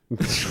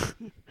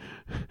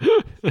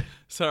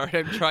Sorry,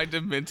 I'm trying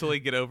to mentally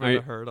get over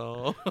the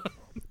hurdle.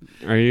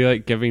 Are you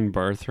like giving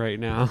birth right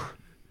now?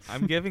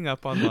 I'm giving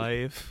up on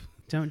life.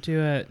 Don't do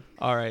it.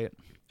 All right.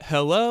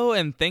 Hello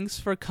and thanks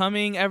for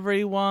coming,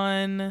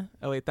 everyone.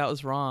 Oh, wait, that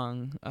was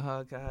wrong.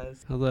 Oh,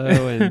 guys.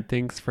 Hello and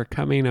thanks for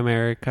coming,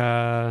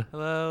 America.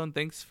 Hello and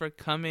thanks for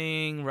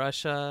coming,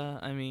 Russia.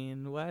 I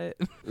mean, what?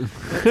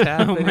 What's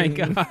happening? Oh, my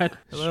God.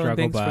 Hello Struggle and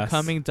thanks bus. for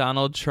coming,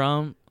 Donald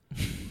Trump.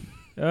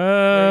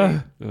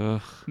 Ugh.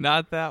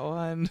 Not that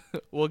one.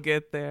 We'll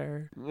get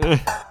there.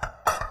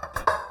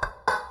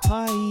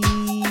 Hi.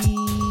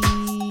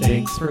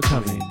 Thanks for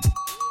coming.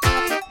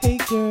 Hey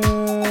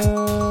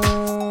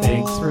girl.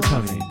 Thanks for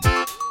coming.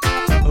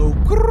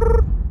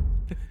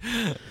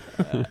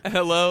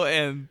 Hello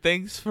and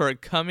thanks for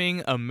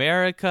coming,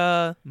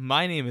 America.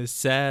 My name is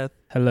Seth.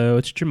 Hello,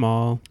 it's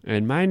Jamal.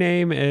 And my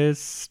name is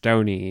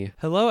Stony.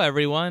 Hello,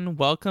 everyone.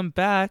 Welcome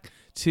back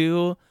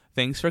to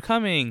Thanks for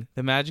Coming,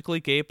 the Magically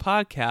Gay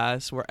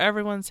podcast where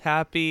everyone's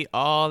happy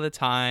all the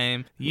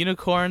time.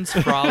 Unicorns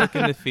frolic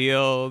in the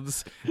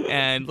fields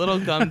and little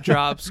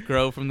gumdrops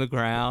grow from the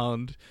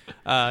ground.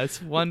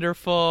 It's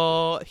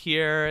wonderful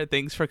here.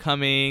 Thanks for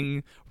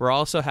coming. We're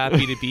also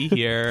happy to be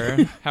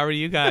here. How are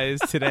you guys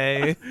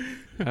today?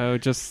 Oh,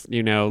 just,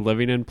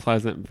 living in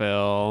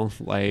Pleasantville.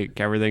 Like,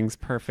 everything's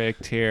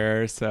perfect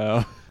here,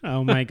 so...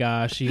 Oh my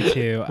gosh, you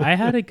too. I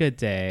had a good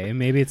day.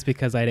 Maybe it's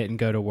because I didn't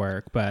go to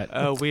work, but...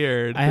 Oh,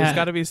 weird. There's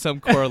got to be some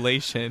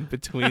correlation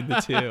between the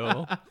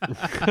two.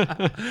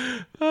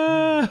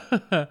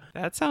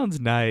 That sounds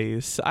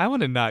nice. I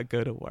want to not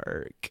go to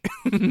work.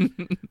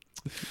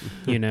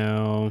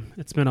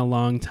 It's been a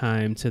long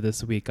time to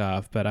this week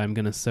off, but I'm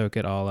going to soak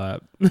it all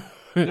up.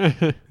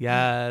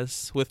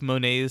 Yes, with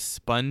Monet's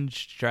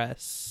sponge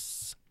dress.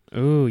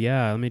 Ooh,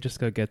 yeah. Let me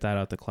just go get that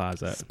out the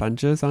closet.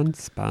 Sponges on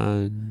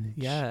sponge.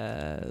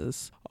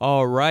 Yes.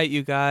 All right,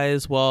 you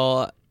guys.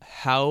 Well,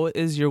 how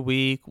is your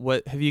week?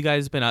 What have you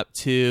guys been up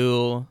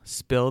to?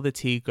 Spill the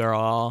tea,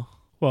 girl.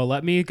 Well,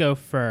 let me go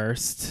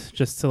first,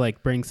 just to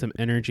bring some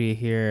energy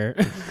here.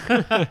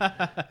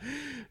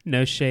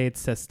 No shade,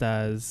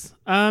 sisters.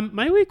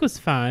 My week was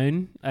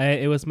fine.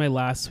 It was my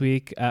last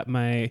week at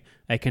I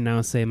can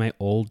now say my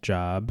old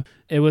job.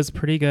 It was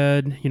pretty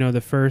good.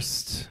 The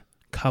first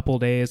couple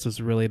days was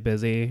really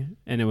busy,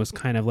 and it was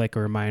kind of like a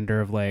reminder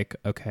of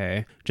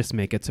okay, just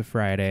make it to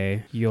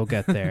Friday. You'll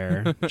get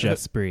there.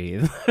 Just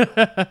breathe.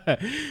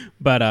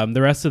 But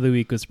the rest of the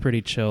week was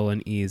pretty chill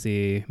and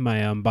easy.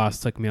 My boss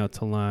took me out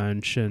to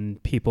lunch,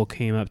 and people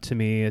came up to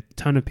me. A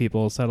ton of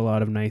people said a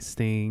lot of nice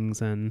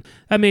things, and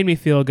that made me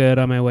feel good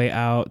on my way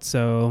out.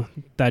 So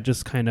that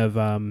just kind of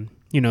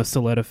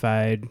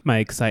solidified my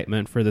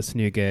excitement for this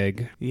new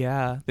gig.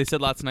 Yeah, they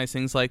said lots of nice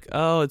things like,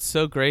 oh, it's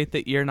so great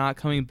that you're not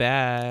coming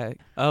back.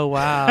 Oh,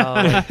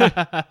 wow.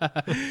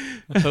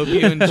 Hope you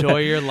enjoy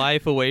your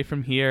life away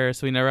from here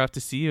so we never have to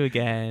see you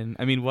again.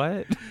 I mean,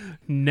 what?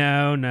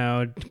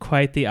 No,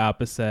 quite the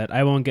opposite.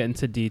 I won't get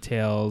into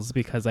details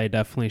because I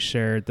definitely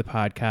shared the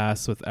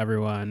podcast with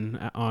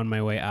everyone on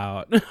my way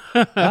out.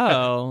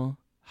 Oh,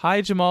 hi,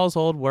 Jamal's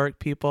old work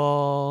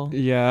people.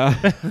 Yeah.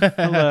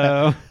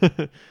 Hello.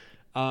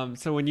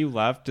 So when you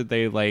left, did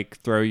they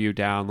throw you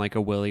down like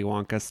a Willy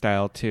Wonka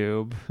style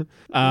tube?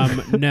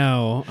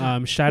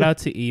 No. Shout out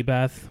to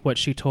Ebeth. What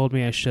she told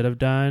me I should have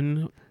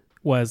done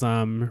was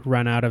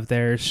run out of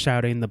there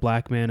shouting the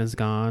black man is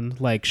gone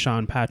like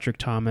Sean Patrick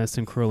Thomas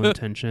in Cruel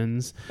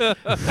Intentions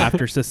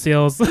after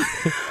Cecile's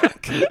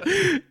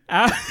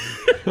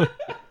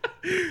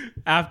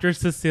after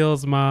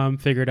Cecile's mom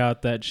figured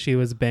out that she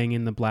was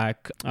banging the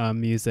black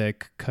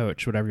music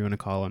coach, whatever you want to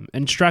call him.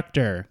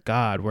 Instructor.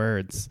 God,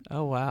 words.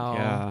 Oh, wow.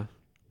 Yeah.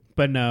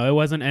 But no, it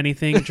wasn't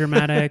anything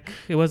dramatic.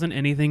 It wasn't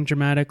anything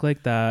dramatic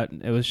like that.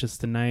 It was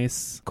just a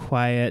nice,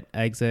 quiet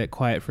exit,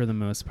 quiet for the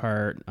most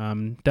part.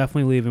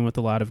 Definitely leaving with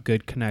a lot of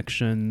good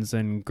connections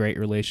and great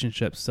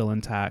relationships still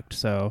intact.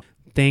 So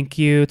thank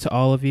you to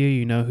all of you.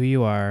 You know who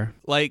you are.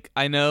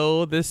 I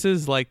know this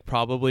is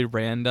probably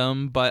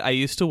random, but I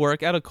used to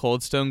work at a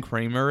Cold Stone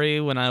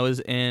Creamery when I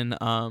was in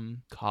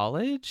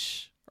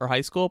college or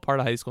high school, part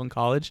of high school and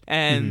college.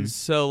 And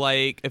so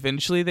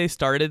eventually they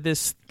started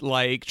this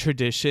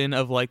tradition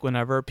of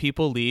whenever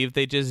people leave,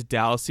 they just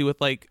douse you with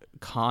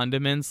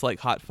condiments like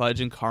hot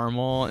fudge and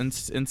caramel and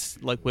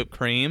whipped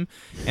cream,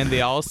 and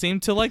they all seem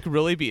to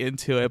really be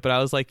into it, but I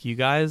was like, you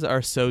guys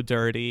are so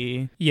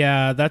dirty.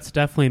 Yeah, that's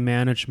definitely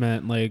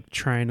management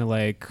trying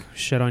to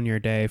shit on your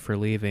day for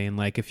leaving.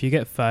 If you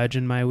get fudge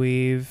in my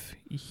weave,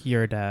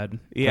 you're dead.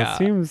 Yeah, that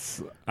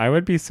seems... I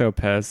would be so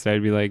pissed.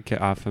 I'd be like,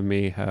 get off of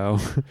me, ho.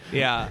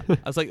 Yeah, I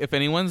was like, if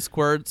anyone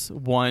squirts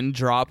one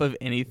drop of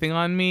anything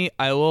on me,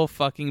 I will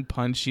fucking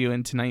punch you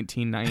into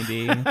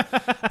 1990.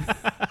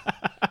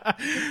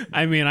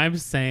 I mean, I'm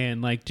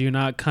saying, do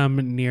not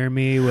come near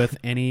me with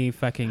any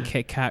fucking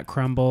Kit Kat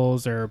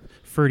crumbles or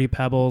Fruity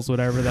Pebbles,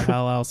 whatever the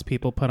hell else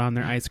people put on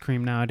their ice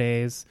cream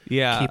nowadays.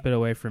 Yeah. Keep it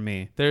away from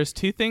me. There's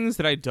two things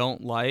that I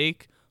don't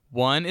like.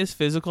 One is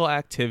physical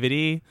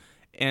activity,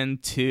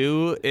 and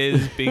two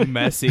is being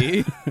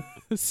messy.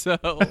 So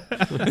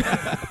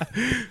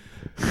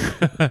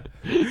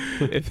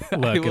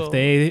Look,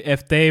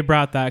 if they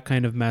brought that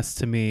kind of mess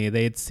to me,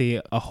 they'd see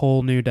a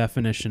whole new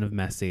definition of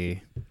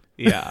messy.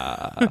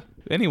 Yeah.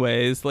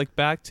 Anyways, like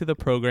back to the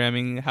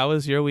programming. How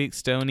was your week,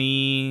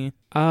 Stony?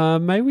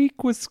 My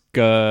week was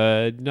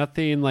good.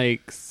 Nothing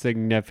like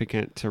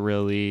significant to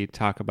really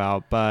talk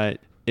about, but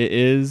it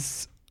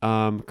is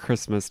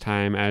Christmas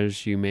time,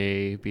 as you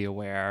may be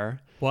aware.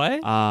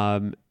 What?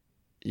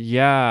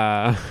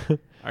 Yeah.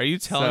 Are you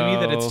telling me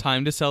that So- it's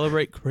time to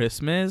celebrate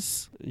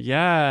Christmas?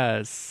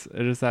 Yes,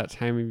 it is that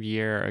time of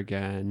year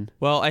again.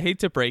 Well, I hate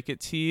to break it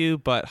to you,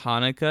 but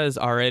Hanukkah is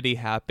already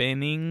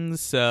happening,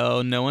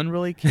 so no one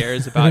really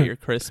cares about your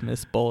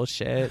Christmas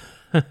bullshit.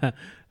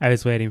 I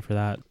was waiting for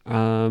that.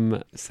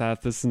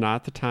 Seth, this is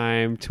not the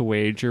time to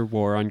wage your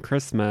war on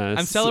Christmas.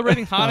 I'm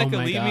celebrating Hanukkah.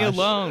 my Leave me gosh.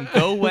 alone.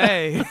 Go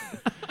away.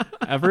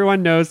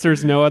 Everyone knows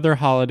there's no other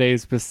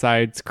holidays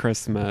besides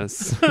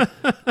Christmas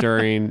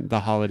during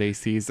the holiday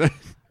season.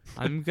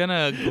 I'm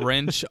gonna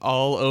Grinch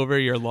all over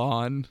your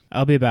lawn.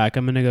 I'll be back.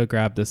 I'm gonna go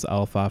grab this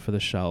elf off of the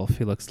shelf.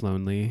 He looks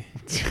lonely.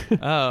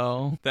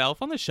 Oh, the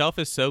elf on the shelf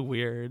is so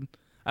weird.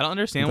 I don't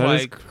understand That why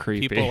is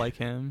creepy. people like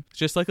him. It's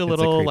just like a It's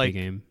little creepy like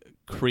game.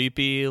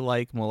 creepy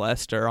like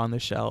molester on the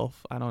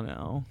shelf. I don't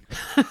know.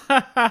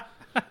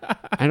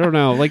 I don't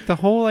know. Like the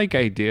whole like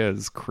idea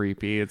is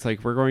creepy. It's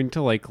like we're going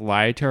to like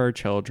lie to our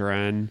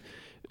children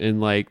and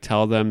like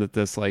tell them that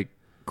this like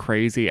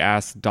crazy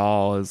ass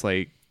doll is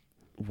like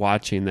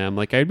watching them.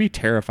 Like I'd be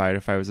terrified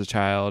if I was a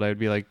child. I'd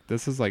be like,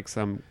 this is like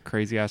some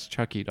crazy ass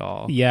Chucky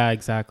doll. Yeah,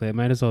 exactly. It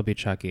might as well be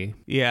Chucky.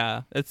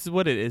 Yeah, that's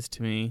what it is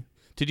to me.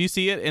 Did you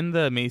see it in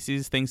the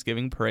Macy's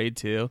Thanksgiving parade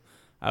too?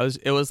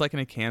 It was like in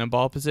a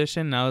cannonball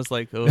position, and I was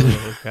like,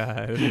 oh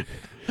god.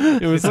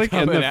 It was like in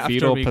Coming the after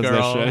fetal me,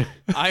 girl. position.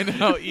 I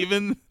know.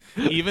 Even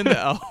the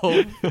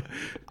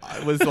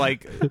elf was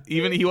like,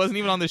 he wasn't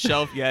even on the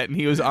shelf yet, and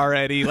he was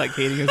already like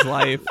hating his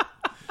life.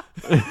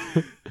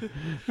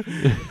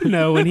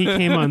 No, when he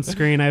came on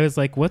screen, I was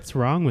like, what's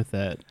wrong with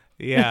it?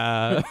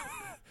 Yeah.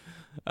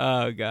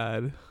 Oh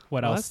god.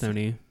 What Well, else,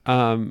 Tony?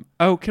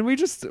 Oh, can we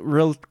just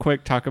real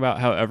quick talk about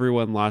how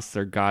everyone lost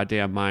their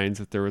goddamn minds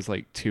that there was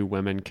like two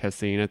women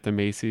kissing at the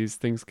Macy's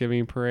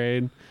Thanksgiving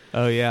parade?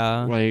 Oh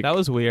yeah. Like, that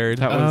was weird.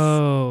 that was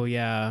Oh,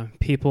 yeah.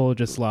 People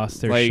just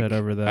lost their Like, shit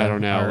over the I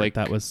don't know, art like-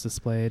 that was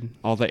displayed.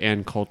 all the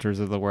Ann Coulters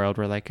of the world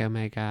were like, oh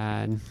my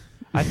god.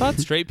 I thought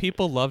straight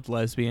people loved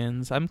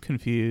lesbians. I'm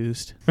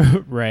confused.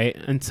 Right.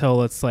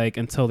 Until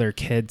their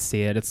kids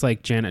see it. It's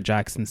like Janet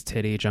Jackson's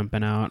titty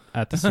jumping out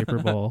at the Super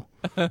Bowl.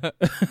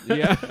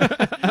 Yeah.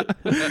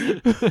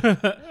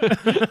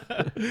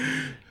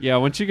 Yeah,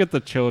 once you get the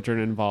children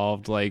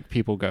involved, like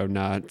people go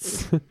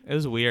nuts. It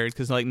was weird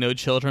because like no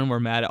children were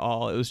mad at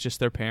all. It was just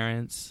their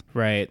parents.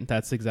 Right.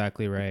 That's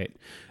exactly right.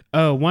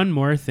 Oh, one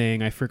more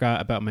thing I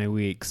forgot about my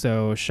week.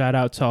 So shout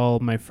out to all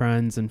my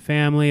friends and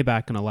family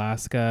back in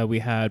Alaska. We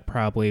had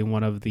probably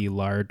one of the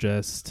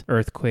largest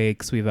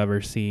earthquakes we've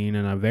ever seen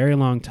in a very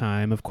long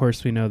time. Of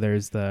course, we know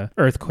there's the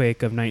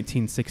earthquake of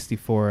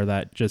 1964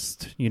 that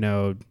just,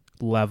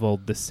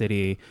 leveled the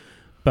city.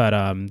 But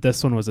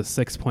this one was a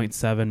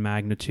 6.7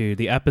 magnitude.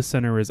 The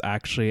epicenter was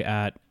actually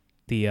at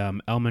the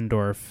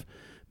Elmendorf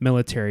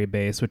military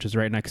base, which is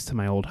right next to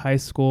my old high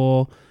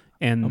school.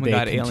 And Oh my they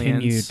God,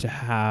 continued aliens. to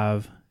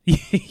have...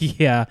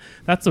 Yeah,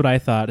 that's what I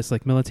thought. It's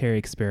like military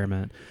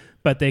experiment.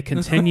 But they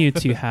continue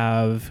to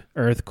have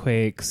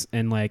earthquakes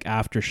and like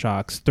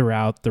aftershocks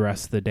throughout the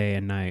rest of the day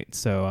and night.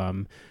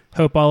 So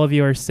hope all of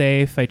you are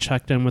safe. I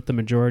checked in with the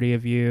majority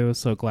of you.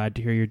 So glad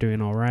to hear you're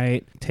doing all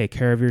right. Take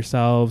care of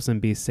yourselves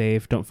and be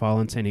safe. Don't fall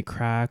into any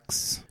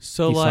cracks.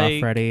 So You saw like,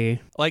 Freddy.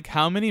 like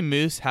how many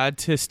moose had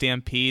to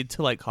stampede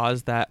to like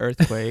cause that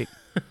earthquake?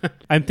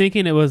 I'm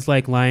thinking it was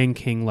like Lion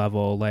King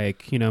level.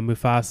 Like,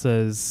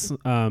 Mufasa's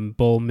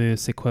bull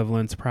moose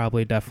equivalent's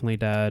probably definitely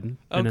dead.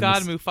 Oh And in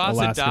god, this Mufasa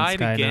Alaskan died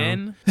sky now.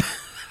 again.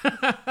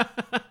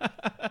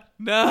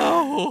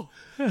 No,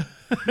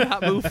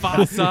 not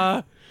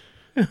Mufasa.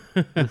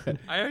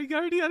 I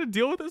already had to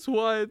deal with this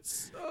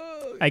once.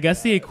 Oh, I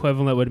guess the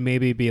equivalent would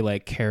maybe be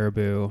like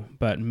caribou,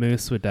 but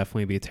moose would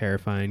definitely be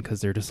terrifying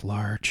because they're just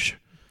large.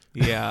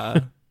 yeah,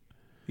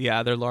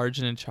 yeah, they're large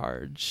and in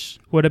charge.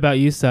 What about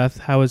you, Seth?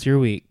 How was your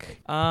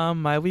week?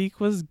 My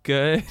week was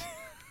good.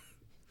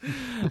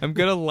 I'm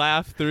gonna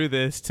laugh through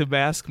this to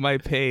mask my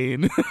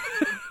pain.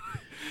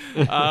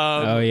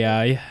 Oh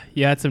yeah,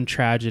 you had some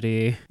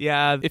tragedy.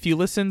 Yeah, if you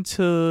listened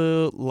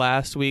to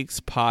last week's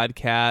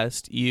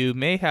podcast, you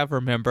may have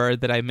remembered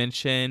that I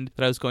mentioned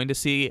that I was going to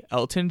see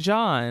Elton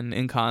John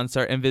in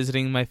concert and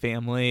visiting my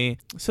family.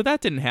 So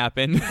that didn't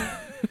happen.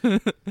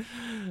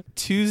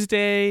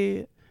 Tuesday,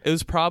 it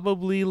was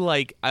probably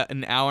like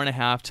an hour and a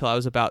half till I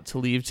was about to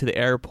leave to the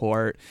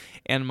airport.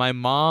 And my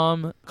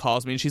mom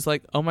calls me and she's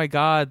like, oh my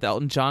God, the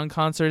Elton John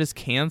concert is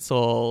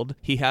canceled.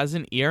 He has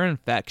an ear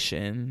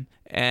infection.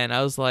 And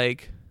I was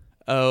like,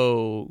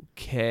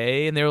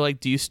 okay. And they were like,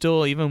 do you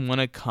still even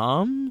want to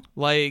come?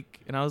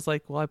 Like, and I was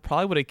like, well, I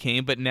probably would have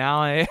came, but now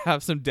I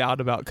have some doubt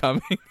about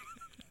coming.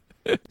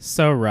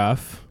 So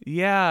rough.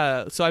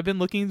 Yeah, so I've been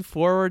looking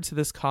forward to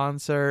this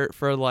concert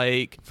for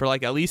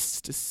at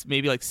least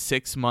maybe like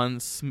 6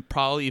 months,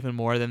 probably even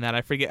more than that.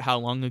 I forget how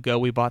long ago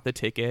we bought the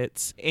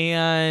tickets.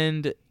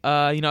 And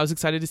I was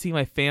excited to see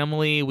my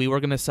family. We were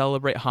going to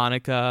celebrate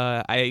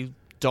Hanukkah. I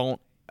don't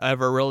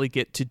ever really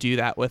get to do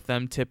that with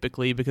them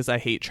typically because I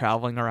hate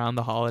traveling around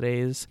the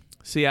holidays.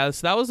 So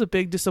that was a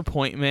big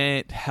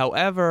disappointment.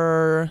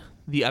 However,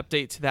 the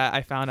update to that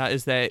I found out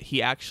is that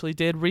he actually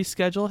did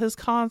reschedule his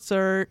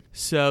concert.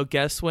 So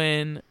guess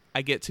when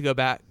I get to go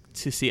back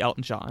to see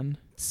Elton John?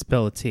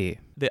 Spill a tea.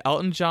 The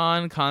Elton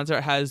John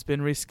concert has been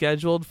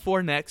rescheduled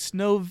for next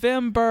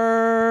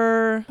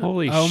November.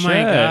 Holy shit. Oh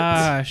my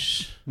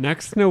gosh.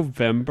 Next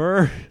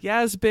November?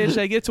 Yes, bitch.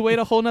 I get to wait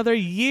a whole nother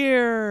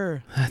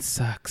year. That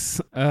sucks.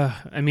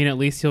 I mean, at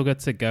least you'll get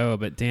to go,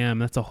 but damn,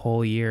 that's a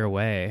whole year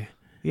away.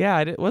 Yeah,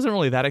 I wasn't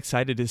really that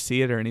excited to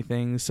see it or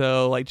anything.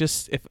 So, like,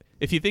 just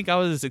if you think I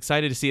was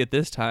excited to see it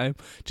this time,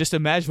 just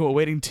imagine what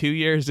waiting 2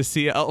 years to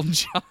see Elton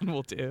John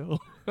will do.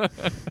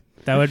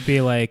 That would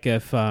be like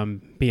if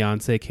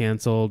Beyonce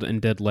canceled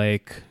and did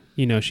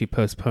she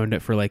postponed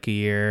it for like a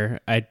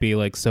year. I'd be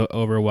like so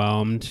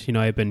overwhelmed.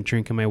 I've been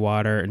drinking my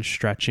water and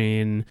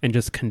stretching and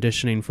just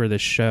conditioning for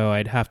this show.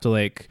 I'd have to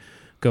like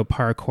go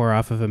parkour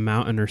off of a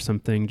mountain or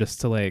something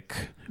just to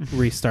like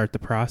restart the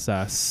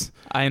process.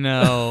 I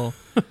know.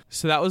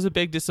 So that was a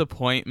big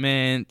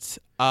disappointment.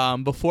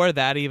 Before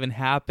that even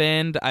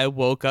happened, I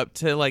woke up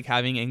to like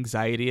having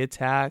anxiety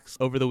attacks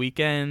over the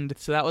weekend.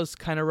 So that was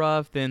kind of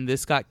rough. Then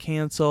this got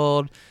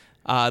canceled.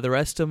 The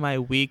rest of my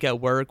week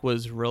at work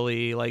was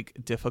really like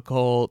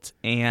difficult.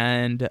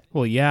 And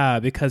well, yeah,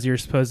 because you're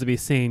supposed to be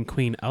seeing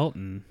Queen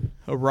Elton.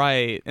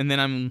 Right. And then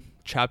I'm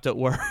trapped at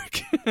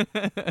work.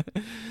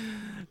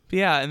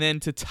 Yeah, and then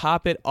to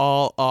top it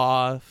all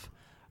off,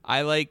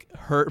 I like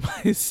hurt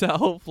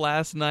myself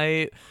last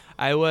night.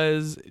 I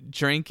was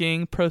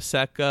drinking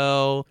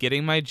Prosecco,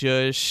 getting my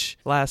jush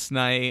last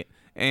night,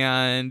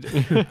 and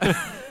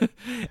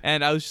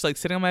and I was just like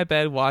sitting on my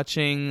bed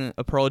watching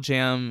a Pearl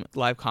Jam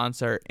live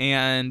concert.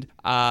 And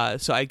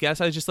so I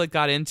guess I just like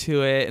got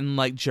into it and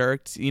like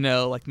jerked,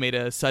 like made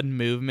a sudden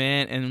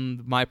movement,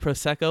 and my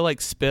Prosecco like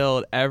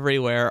spilled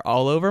everywhere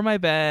all over my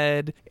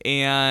bed,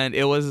 and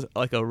it was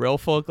like a real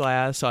full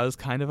glass. So I was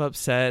kind of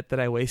upset that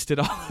I wasted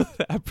all of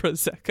that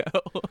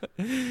Prosecco.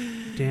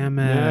 Damn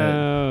it.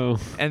 No.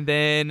 And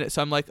then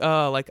so I'm like,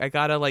 oh, like I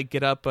gotta like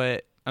get up,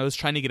 but I was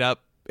trying to get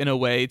up in a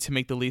way to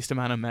make the least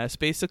amount of mess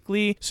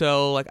basically.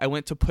 So like I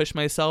went to push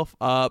myself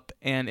up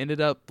and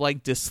ended up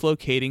like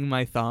dislocating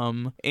my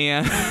thumb,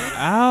 and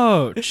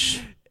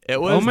ouch.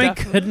 It was oh my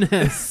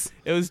goodness.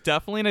 It was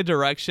definitely in a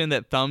direction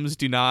that thumbs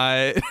do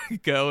not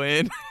go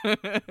in.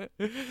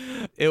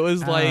 It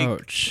was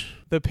like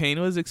the pain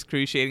was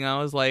excruciating.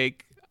 I was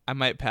like, I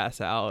might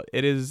pass out.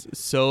 It is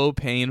so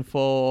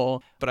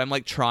painful, but I'm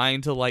like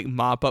trying to like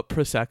mop up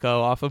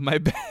Prosecco off of my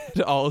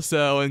bed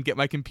also and get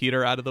my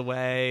computer out of the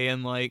way,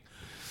 and like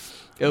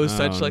it was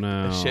such like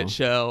a shit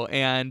show.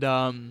 And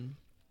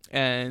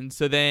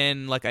so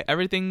then like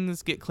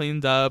everything's get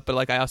cleaned up, but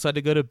like I also had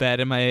to go to bed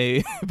and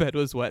my bed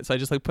was wet, so I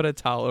just like put a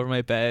towel over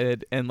my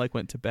bed and like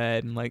went to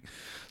bed, and like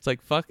it's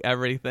like fuck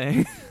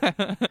everything.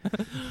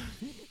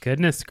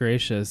 Goodness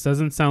gracious.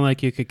 Doesn't sound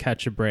like you could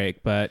catch a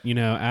break, but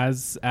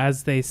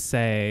as they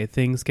say,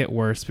 things get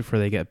worse before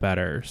they get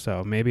better.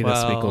 So maybe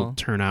this week will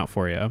turn out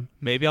for you.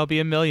 Maybe I'll be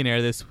a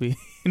millionaire this week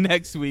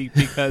next week,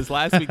 because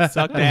last week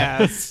sucked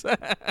ass.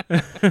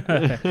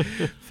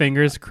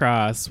 Fingers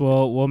crossed.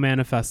 We'll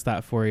manifest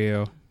that for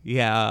you.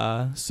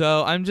 Yeah.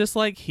 So I'm just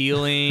like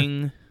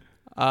healing.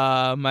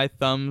 My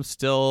thumb's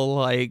still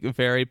like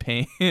very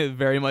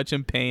much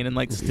in pain and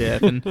like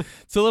stiff, and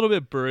it's a little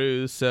bit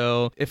bruised.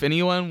 So if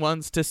anyone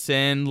wants to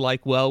send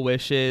like well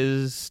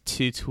wishes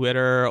to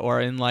Twitter or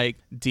in like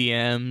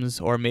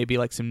DMs, or maybe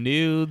like some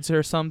nudes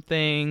or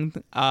something,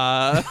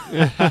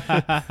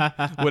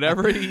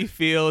 whatever you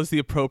feel is the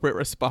appropriate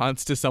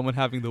response to someone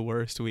having the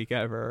worst week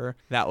ever,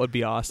 that would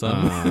be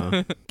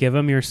awesome. Give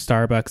them your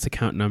Starbucks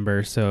account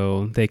number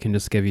so they can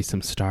just give you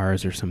some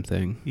stars or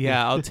something.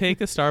 Yeah, I'll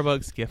take a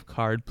Starbucks gift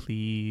card,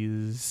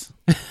 please.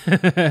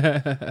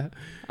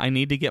 I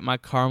need to get my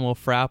caramel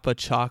frappa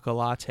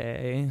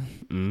chocolate.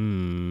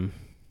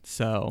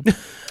 So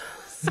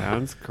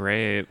sounds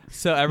great.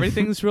 So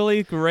everything's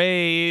really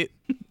great.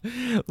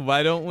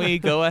 Why don't we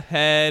go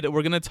ahead?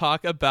 We're gonna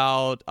talk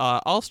about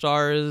All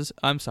Stars.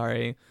 I'm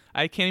sorry,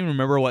 I can't even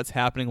remember what's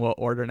happening what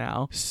order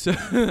now.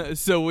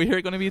 So we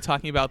are going to be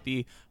talking about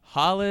the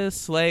Hollis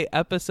Slay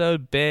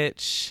episode,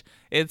 bitch.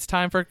 It's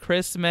time for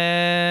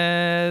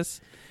Christmas.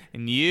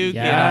 And you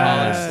get a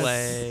Hollis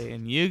Slay.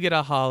 And you get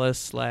a Hollis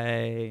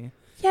Slay.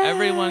 Yes.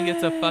 Everyone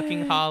gets a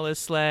fucking Hollis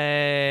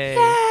Slay.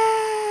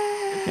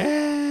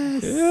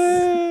 Yes.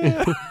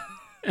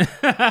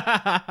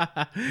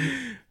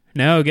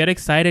 No, get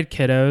excited,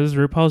 kiddos.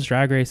 RuPaul's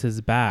Drag Race is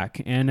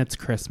back, and it's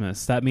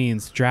Christmas. That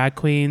means drag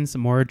queens,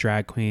 more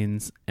drag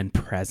queens, and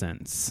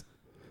presents.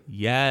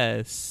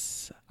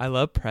 Yes, I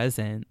love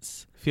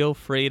presents. Feel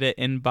free to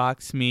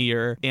inbox me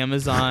your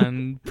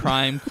Amazon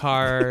Prime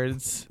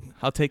cards.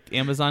 I'll take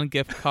Amazon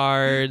gift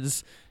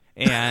cards.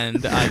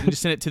 And I can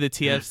just send it to the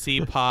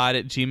TFC pod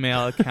at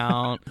Gmail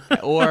account.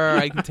 Or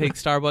I can take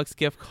Starbucks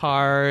gift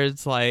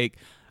cards. Like,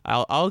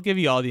 I'll give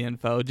you all the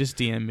info. Just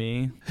DM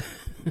me.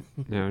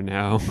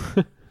 No.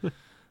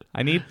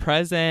 I need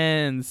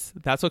presents.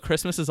 That's what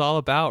Christmas is all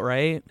about,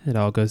 right? It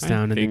all goes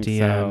down in the think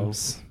DMs.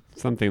 so.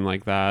 Something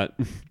like that.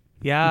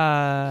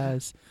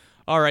 Yes.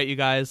 All right, you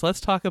guys. Let's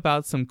talk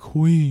about some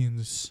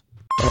queens.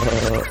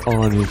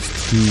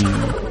 Honesty.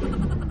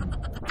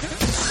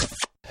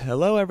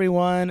 Hello,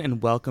 everyone,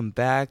 and welcome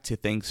back to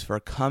Thanks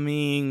for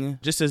Coming.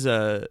 Just as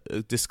a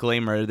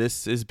disclaimer,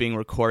 this is being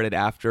recorded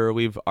after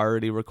we've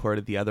already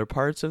recorded the other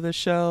parts of the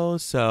show,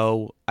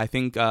 so I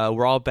think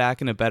we're all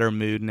back in a better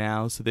mood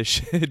now, so this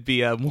should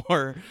be a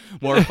more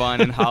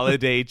fun and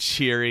holiday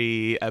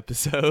cheery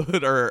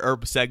episode or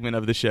segment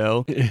of the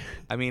show.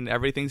 I mean,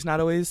 everything's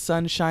not always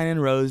sunshine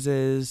and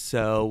roses,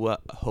 so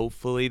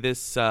hopefully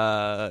this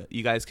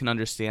you guys can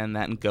understand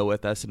that and go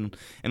with us, and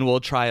we'll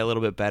try a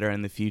little bit better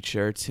in the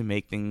future to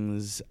make things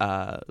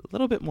a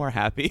little bit more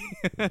happy.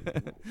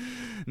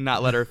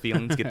 Not let our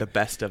feelings get the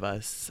best of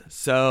us.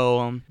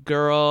 So,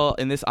 girl,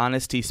 in this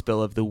honesty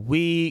spill of the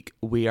week,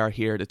 we are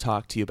here to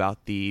talk to you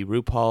about the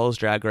RuPaul's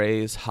Drag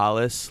Race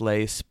Hollis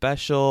Slay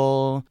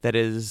special that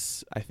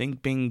is, I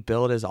think, being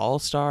billed as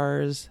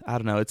All-Stars. I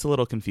don't know. It's a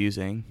little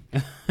confusing.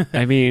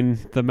 I mean,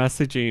 the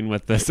messaging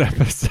with this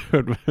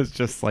episode was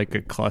just like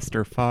a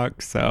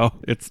clusterfuck, so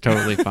it's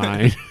totally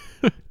fine.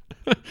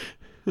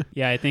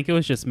 Yeah, I think it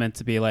was just meant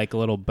to be like a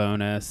little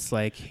bonus.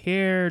 Like,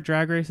 here,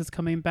 Drag Race is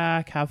coming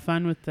back. Have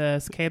fun with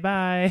this. Okay,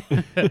 bye.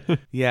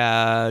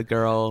 Yeah,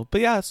 girl.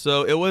 But yeah,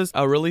 so it was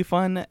a really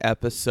fun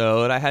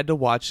episode. I had to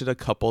watch it a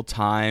couple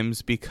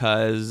times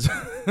because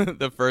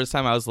the first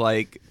time I was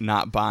like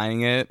not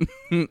buying it.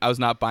 I was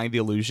not buying the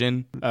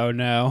illusion. Oh,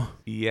 no.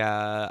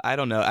 Yeah, I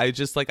don't know. I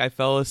just I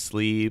fell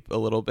asleep a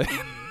little bit.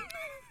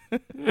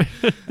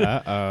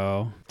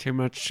 Uh-oh. Too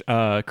much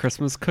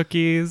Christmas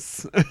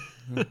cookies.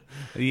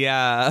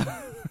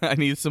 Yeah, I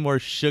need some more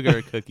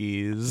sugar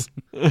cookies.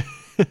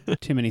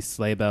 Too many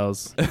sleigh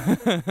bells.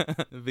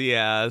 But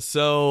yeah,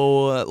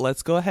 so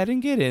let's go ahead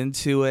and get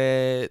into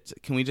it.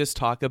 Can we just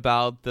talk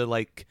about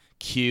the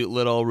cute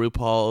little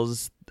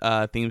RuPaul's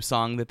theme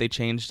song that they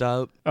changed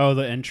up? Oh,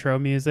 the intro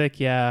music?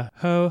 Yeah.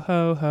 Ho,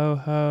 ho, ho,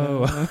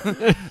 ho.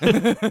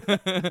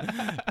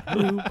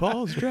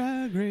 RuPaul's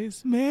Drag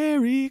Race,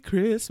 Merry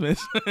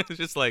Christmas. It's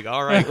just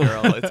all right,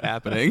 girl, it's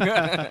happening.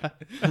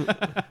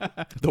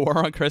 The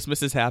war on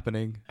Christmas is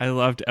happening. I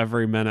loved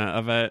every minute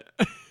of it.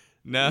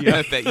 No,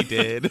 I bet you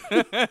did.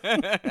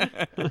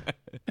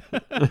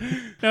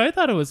 No, I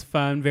thought it was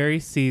fun, very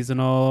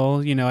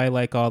seasonal. You know, I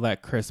like all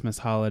that Christmas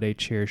holiday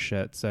cheer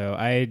shit, so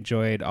I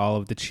enjoyed all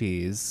of the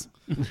cheese.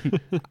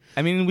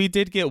 I mean, we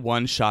did get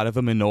one shot of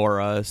a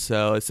menorah,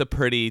 so it's a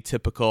pretty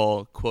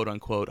typical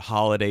quote-unquote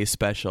holiday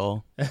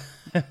special.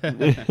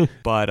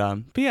 But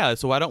yeah,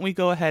 so why don't we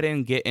go ahead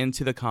and get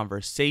into the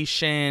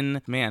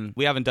conversation? Man,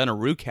 we haven't done a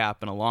recap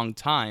in a long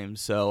time,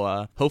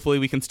 so hopefully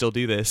we can still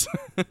do this.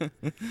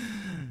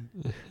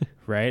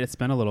 Right? It's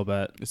been a little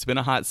bit. It's been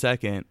a hot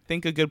second. I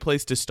think a good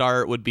place to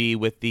start would be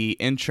with the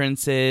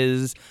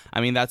entrances.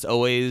 I mean, that's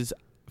always,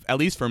 at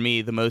least for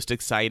me, the most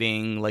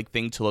exciting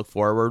thing to look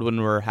forward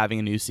when we're having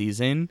a new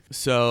season.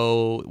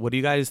 So what do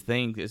you guys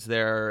think? Is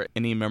there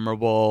any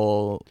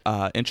memorable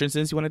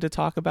entrances you wanted to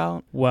talk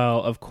about?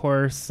 Well, of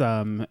course,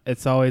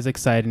 it's always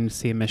exciting to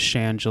see Miss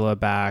Shangela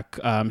back.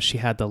 She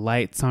had the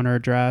lights on her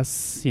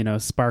dress,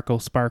 sparkle,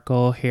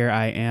 sparkle, here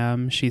I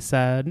am, she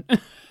said.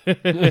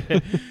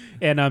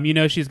 And,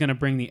 she's going to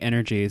bring the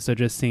energy. So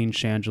just seeing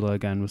Shangela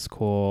again was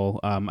cool.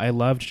 I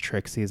loved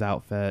Trixie's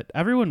outfit.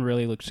 Everyone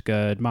really looked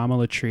good. Mama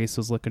Latrice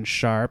was looking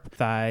sharp.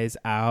 Thighs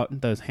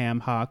out. Those ham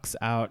hocks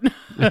out.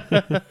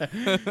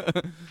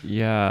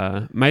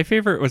 Yeah. My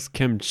favorite was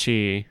Kim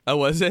Chi. Oh,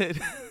 was it?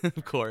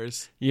 Of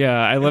course. Yeah,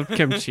 I loved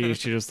Kim Chi. She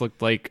just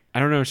looked like, I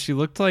don't know, she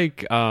looked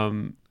like,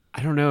 I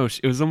don't know,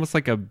 it was almost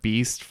like a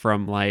beast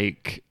from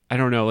I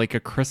don't know, like a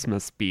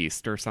Christmas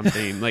beast or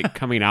something,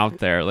 coming out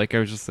there. I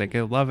was just I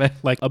love it.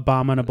 Like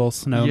Abominable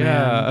Snowman,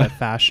 Yeah.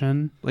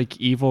 fashion.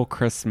 Like evil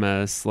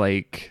Christmas,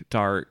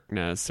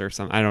 darkness or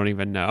something. I don't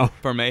even know.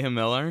 For Mayhem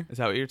Miller? Is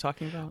that what you're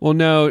talking about? Well,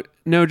 no,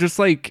 just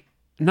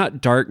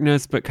not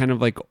darkness, but kind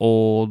of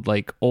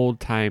old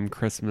time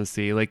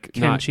Christmassy.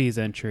 Kim Chi's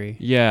entry.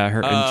 Yeah,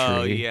 her Oh,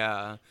 entry.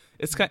 yeah.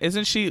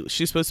 Isn't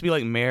she's supposed to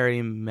be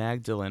Mary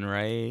Magdalene,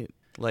 right?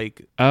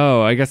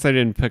 Oh, I guess I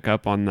didn't pick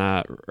up on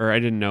that, or I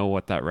didn't know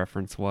what that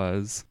reference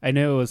was. I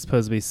knew it was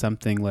supposed to be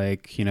something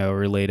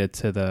related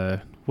to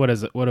the, what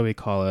is it? What do we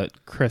call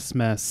it?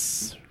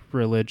 Christmas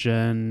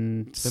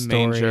religion the stories.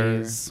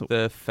 manger,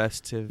 the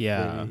festive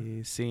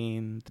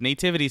scene, the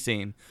nativity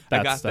scene.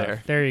 I got stuff.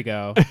 there. There you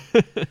go.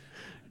 Good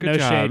no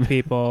job. shade,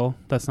 people.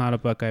 That's not a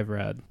book I've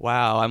read.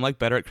 Wow, I'm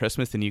better at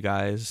Christmas than you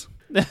guys.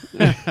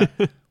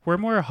 We're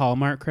more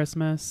Hallmark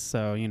Christmas,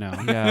 so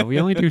Yeah, we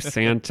only do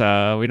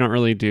Santa. We don't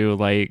really do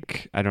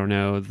like, I don't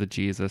know, the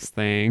Jesus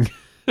thing.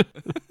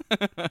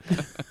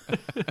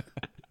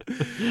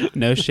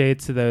 No shade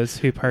to those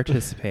who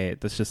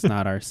participate. That's just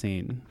not our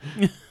scene.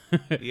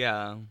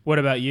 Yeah. What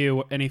about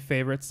you? Any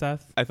favorite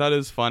stuff? I thought it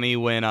was funny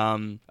when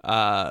then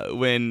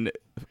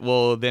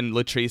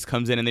Latrice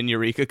comes in and then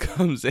Eureka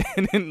comes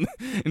in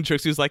and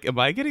Trixie was like, "Am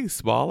I getting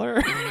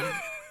smaller?"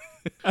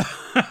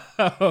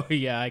 Oh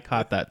yeah, I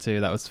caught that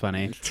too. That was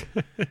funny.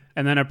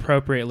 And then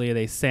appropriately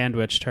they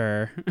sandwiched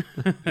her.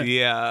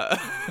 Yeah.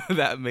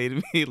 That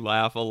made me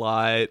laugh a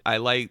lot. I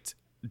liked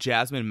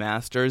Jasmine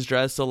Masters'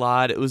 dress a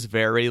lot. It was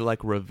very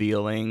like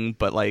revealing,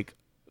 but like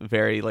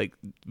very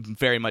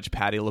much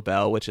Patti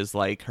LaBelle, which is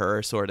like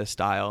her sort of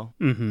style.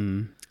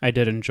 Mm-hmm. I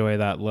did enjoy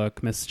that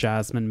look. Miss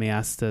Jasmine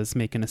Miasta's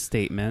making a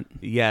statement.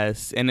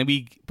 Yes, and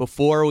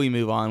before we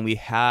move on, we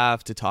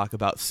have to talk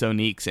about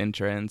Sonique's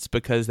entrance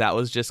because that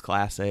was just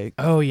classic.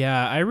 Oh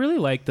yeah, I really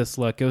like this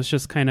look. It was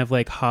just kind of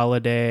like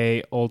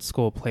holiday, old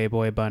school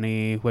Playboy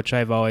bunny, which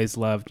I've always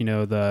loved.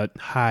 The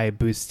high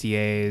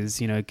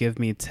bustiers. Give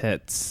me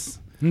tits.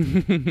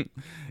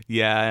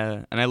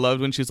 Yeah, and I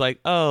loved when she was like,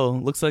 "Oh,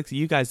 looks like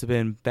you guys have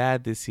been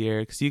bad this year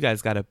because you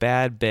guys got a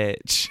bad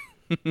bitch."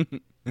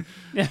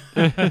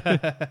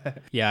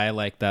 Yeah, I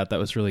like that. That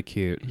was really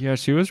cute. Yeah,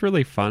 she was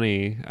really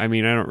funny. I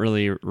mean, I don't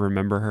really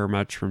remember her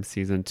much from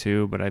season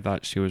 2, but I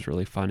thought she was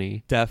really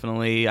funny.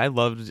 Definitely. I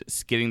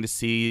loved getting to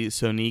see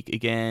Sonique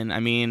again. I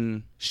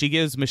mean, she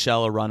gives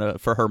Michelle a run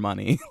for her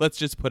money. Let's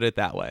just put it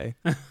that way.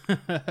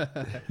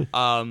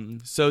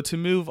 So to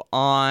move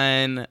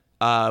on,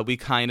 we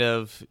kind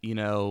of,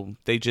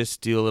 they just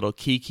do a little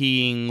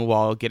kikiing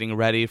while getting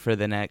ready for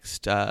the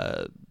next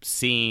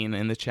scene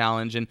in the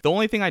challenge. And the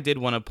only thing I did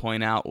want to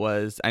point out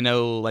was, I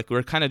know like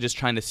we're kind of just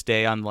trying to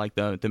stay on like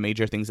the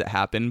major things that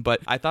happened,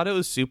 but I thought it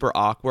was super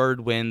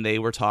awkward when they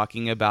were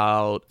talking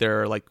about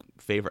their like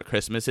favorite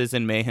Christmases,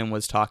 and Mayhem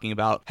was talking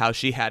about how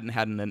she hadn't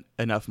had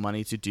enough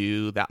money to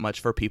do that much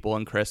for people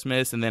in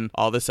Christmas, and then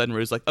all of a sudden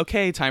Rue's like,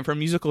 okay, time for a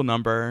musical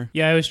number.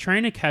 Yeah, I was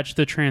trying to catch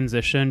the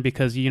transition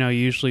because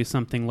usually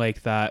something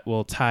like that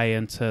will tie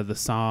into the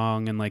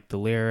song and like the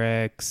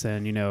lyrics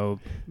and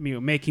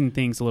making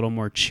things a little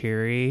more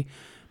cheery,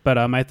 but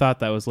I thought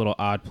that was a little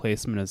odd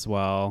placement as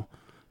well,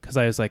 because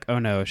I was like, oh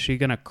no, is she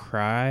gonna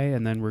cry?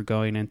 And then we're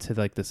going into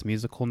like this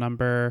musical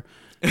number.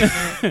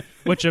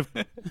 which of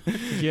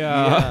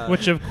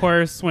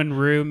course, when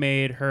Rue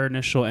made her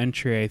initial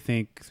entry, I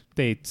think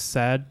they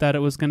said that it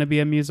was going to be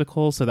a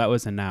musical, so that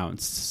was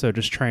announced. So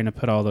just trying to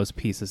put all those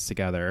pieces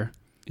together.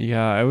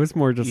 Yeah, I was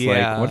more just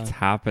like, what's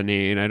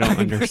happening? I don't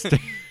understand.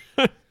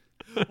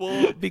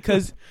 Well,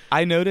 because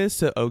I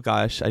noticed, oh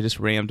gosh, I just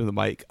rammed the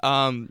mic.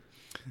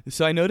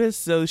 So I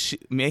noticed,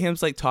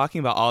 Mayhem's like talking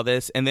about all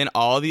this, and then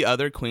all the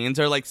other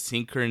queens are like in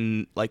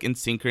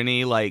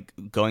synchrony, like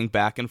going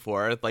back and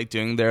forth, like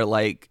doing their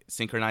like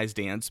synchronized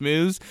dance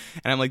moves.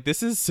 And I'm like,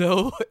 this is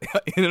so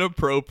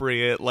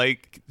inappropriate.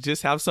 Like,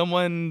 just have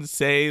someone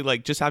say,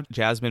 like, just have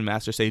Jasmine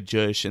Master say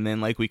 "Jush," and then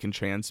like we can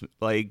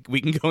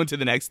go into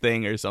the next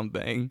thing or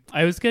something.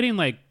 I was getting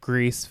like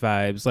Grease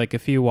vibes. Like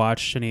if you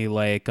watched any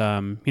like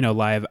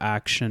live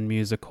action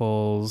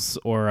musicals,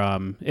 or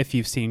if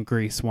you've seen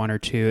Grease 1 or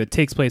 2, it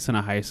takes place in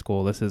a high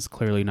school. This is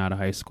clearly not a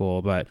high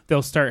school, but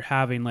they'll start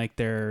having like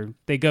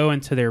they go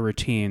into their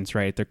routines,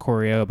 right? Their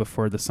choreo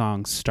before the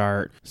songs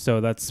start.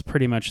 So that's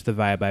pretty much the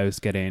vibe I was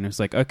getting. It was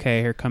like, okay,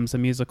 here comes a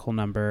musical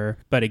number.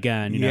 But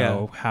again,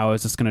 how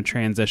is this going to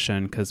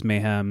transition? Because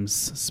Mayhem's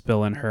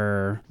spilling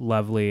her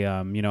lovely,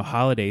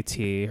 holiday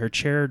tea, her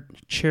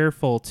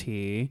cheerful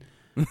tea.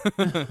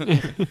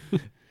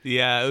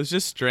 Yeah, it was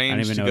just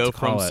strange to go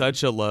from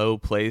such a low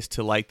place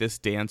to like this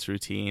dance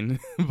routine,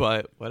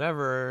 but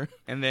whatever.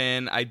 And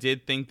then I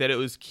did think that it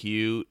was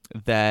cute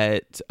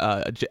that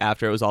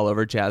after it was all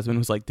over, Jasmine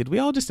was like, did we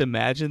all just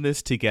imagine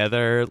this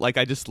together? Like,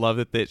 I just love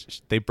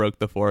that they broke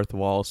the fourth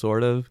wall,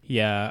 sort of.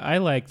 Yeah, I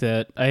liked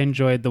it. I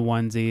enjoyed the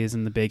onesies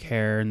and the big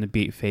hair and the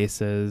beat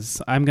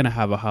faces. I'm going to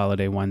have a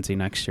holiday onesie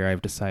next year,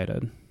 I've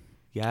decided.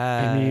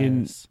 Yeah, I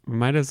mean,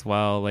 might as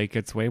well. Like,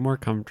 it's way more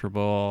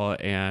comfortable,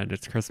 and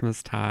it's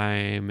Christmas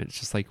time. It's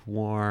just like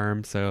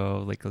warm,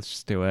 so like let's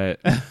just do it.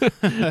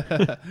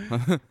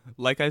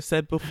 Like I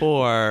said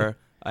before,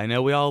 I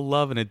know we all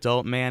love an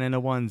adult man in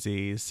a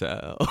onesie,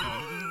 so.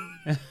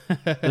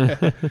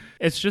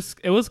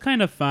 It was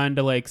kind of fun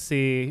to like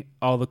see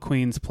all the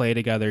queens play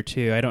together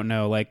too. I don't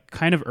know, like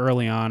kind of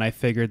early on I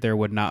figured there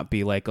would not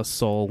be like a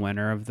sole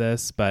winner of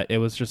this, but it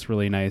was just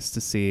really nice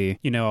to see,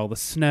 all the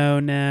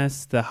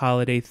snowness, the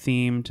holiday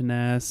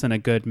themedness, and a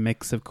good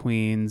mix of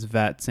queens,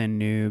 vets,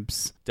 and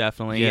noobs.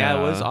 Definitely. Yeah,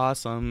 it was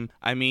awesome.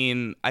 I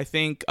mean, I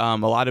think a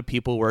lot of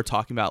people were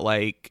talking about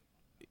like,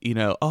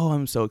 oh,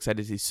 I'm so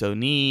excited to see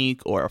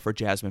Sonique, or for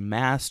Jasmine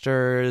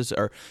Masters,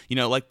 or,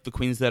 like the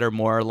queens that are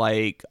more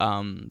like,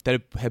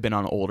 that have been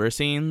on older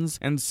scenes.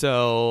 And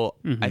so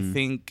I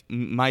think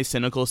my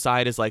cynical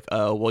side is like,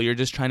 oh, well, you're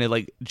just trying to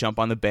like jump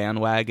on the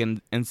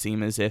bandwagon and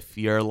seem as if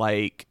you're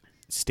like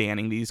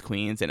standing these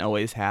queens and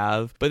always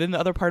have. But then the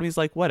other part of me is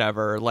like,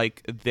 whatever.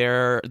 Like,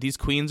 these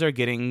queens are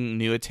getting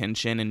new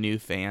attention and new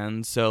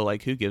fans. So,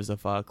 like, who gives a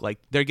fuck? Like,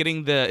 they're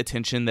getting the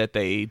attention that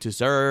they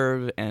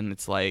deserve. And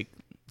it's like,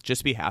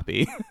 just be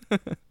happy.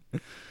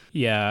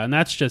 Yeah, and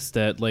that's just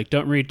it. Like,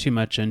 don't read too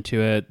much into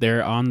it.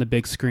 They're on the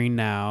big screen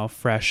now,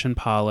 fresh and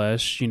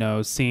polished. You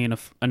know, seeing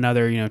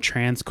another, you know,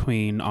 trans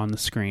queen on the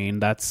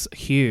screen, that's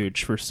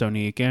huge for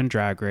Sonique and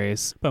Drag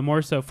Race, but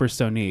more so for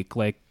Sonique,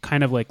 like,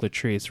 kind of like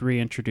Latrice,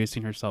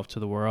 reintroducing herself to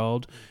the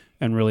world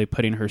and really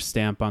putting her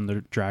stamp on the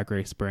Drag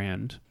Race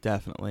brand.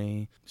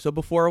 Definitely. So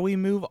before we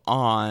move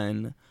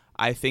on,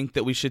 I think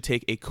that we should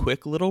take a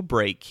quick little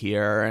break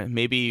here,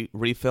 maybe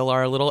refill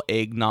our little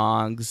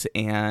eggnogs,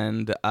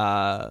 and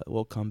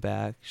we'll come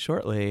back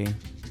shortly.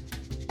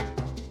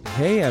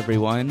 Hey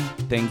everyone,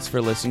 thanks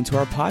for listening to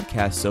our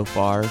podcast so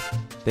far.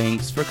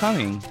 Thanks for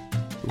coming.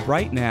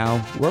 Right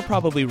now, we're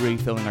probably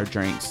refilling our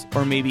drinks,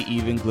 or maybe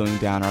even gluing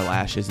down our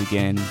lashes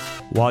again.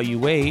 While you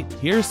wait,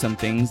 here's some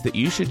things that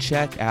you should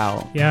check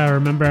out. Yeah,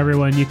 remember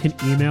everyone, you can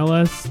email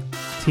us,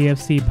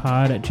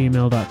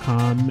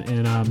 tfcpod@gmail.com,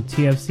 and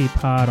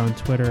tfcpod on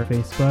Twitter,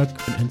 Facebook,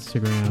 and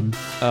Instagram.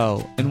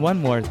 Oh, and one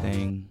more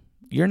thing.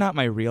 You're not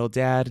my real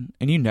dad,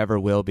 and you never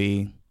will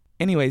be.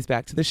 Anyways,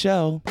 back to the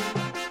show.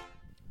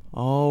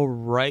 All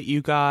right,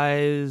 you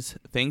guys.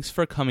 Thanks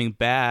for coming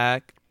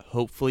back.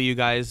 Hopefully you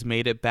guys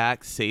made it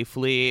back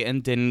safely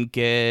and didn't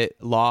get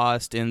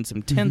lost in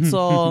some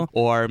tinsel,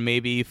 or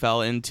maybe you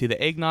fell into the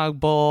eggnog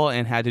bowl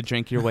and had to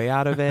drink your way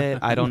out of it.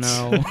 I don't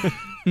know.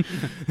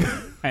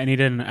 I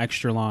needed an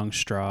extra long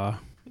straw.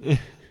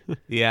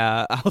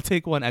 Yeah, I'll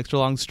take one extra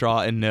long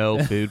straw and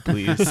no food,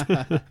 please.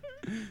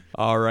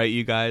 All right,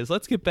 you guys,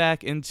 let's get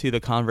back into the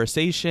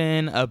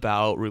conversation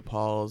about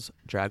RuPaul's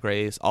Drag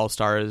Race,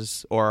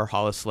 All-Stars, or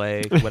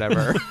Holoslay,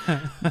 whatever.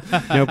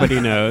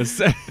 Nobody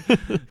knows.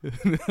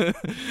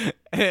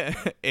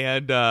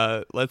 And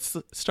let's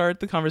start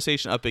the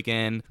conversation up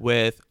again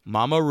with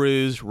Mama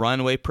Ru's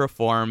runway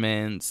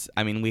performance.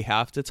 I mean, we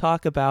have to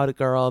talk about it,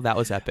 girl. That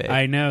was epic.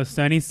 I know.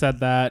 Sunny said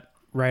that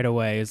right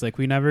away. It's like,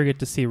 we never get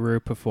to see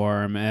Ru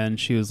perform, and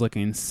she was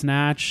looking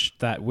snatched.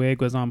 That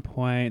wig was on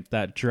point.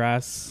 That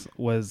dress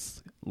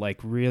was like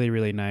really,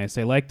 really nice.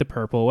 I liked the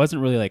purple. It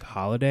wasn't really like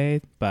holiday,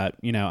 but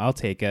you know, I'll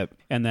take it.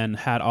 And then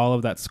had all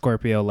of that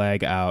Scorpio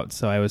leg out,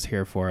 so I was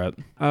here for it.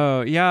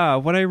 Oh yeah,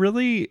 what I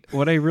really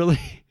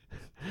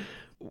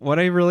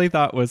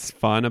thought was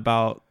fun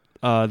about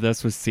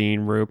this was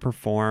seeing Ru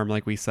perform,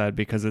 like we said,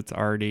 because it's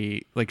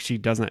already like she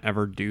doesn't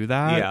ever do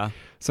that. Yeah.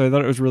 So I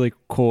thought it was really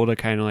cool to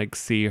kind of like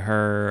see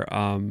her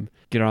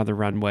get on the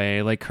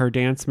runway. Like her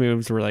dance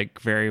moves were like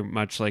very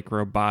much like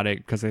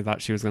robotic because I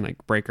thought she was gonna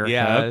like break her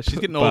hip. She's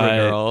getting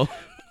older,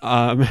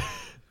 girl.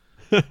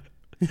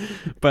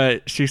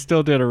 But she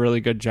still did a really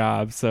good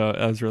job, so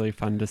it was really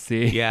fun to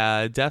see.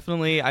 Yeah,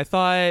 definitely. I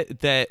thought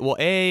that, well,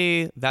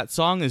 that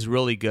song is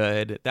really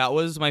good. That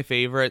was my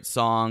favorite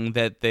song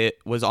that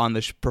was on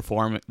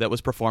the that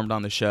was performed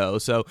on the show.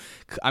 So,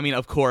 I mean,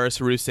 of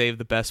course, Ru saved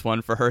the best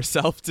one for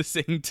herself to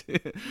sing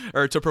to,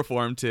 or to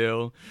perform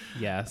to.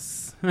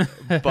 Yes.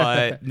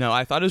 But no,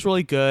 I thought it was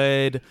really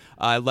good.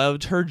 I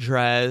loved her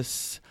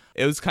dress.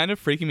 It was kind of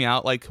freaking me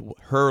out, like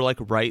her like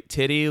right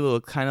titty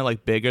looked kind of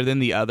like bigger than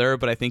the other,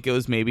 but I think it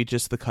was maybe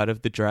just the cut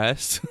of the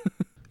dress.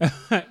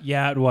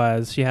 Yeah, it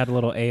was. She had a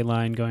little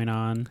A-line going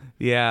on.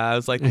 Yeah, I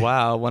was like,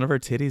 wow, one of her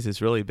titties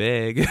is really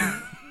big.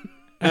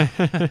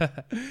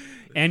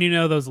 And you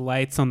know, those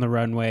lights on the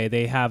runway,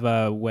 they have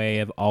a way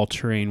of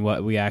altering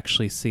what we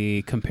actually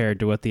see compared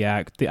to what the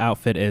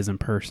outfit is in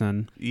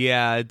person.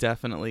 Yeah,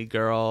 definitely,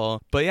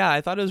 girl. But yeah,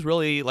 I thought it was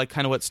really like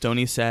kind of what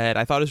Stoney said.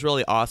 I thought it was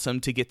really awesome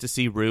to get to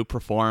see Ru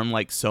perform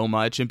like so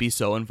much and be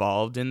so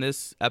involved in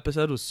this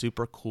episode. It was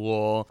super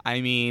cool.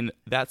 I mean,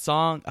 that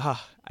song,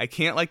 I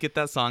can't like get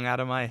that song out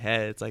of my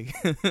head. It's like,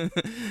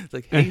 it's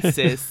like, hey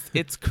sis,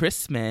 it's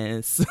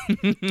Christmas.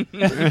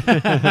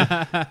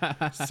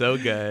 So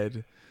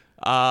good.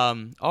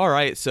 All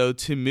right, so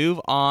to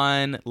move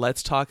on,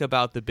 let's talk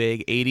about the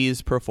big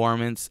 80s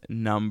performance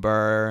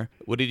number.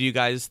 What did you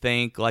guys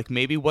think? Like,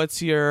 maybe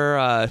what's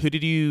your who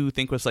did you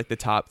think was like the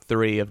top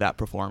 3 of that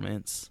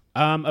performance?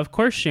 Of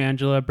course,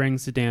 Shangela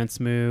brings the dance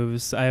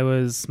moves. I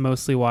was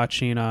mostly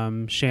watching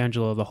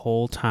Shangela the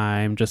whole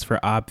time just for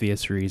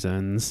obvious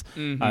reasons.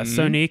 Mm-hmm.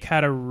 Sonique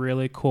had a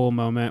really cool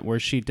moment where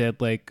she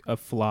did like a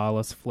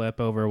flawless flip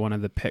over one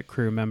of the pit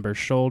crew members'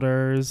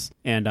 shoulders.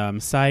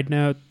 And side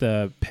note,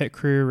 the pit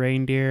crew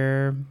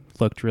reindeer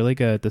looked really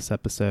good this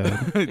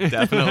episode.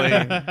 Definitely.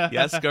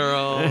 Yes,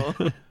 girl.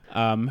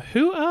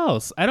 Who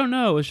else? I don't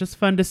know. It was just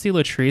fun to see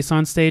Latrice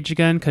on stage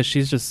again because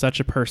she's just such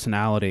a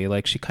personality.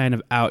 Like, she kind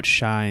of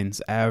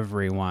outshines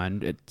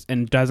everyone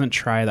and doesn't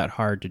try that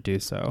hard to do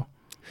so.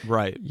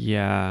 Right.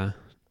 Yeah.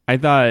 I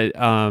thought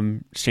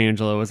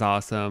Shangela was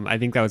awesome. I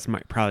think that was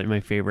probably my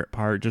favorite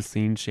part, just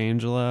seeing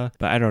Shangela.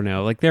 But I don't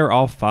know. Like, they were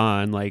all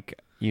fun. Like,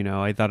 you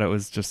know, I thought it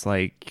was just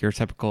like your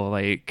typical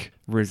like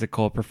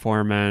musical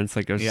performance.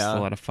 Like, it was just a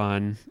lot of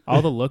fun.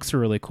 All the looks are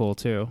really cool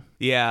too.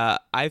 Yeah,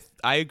 I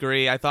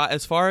agree. I thought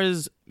as far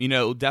as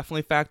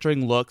definitely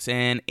factoring looks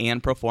in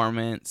and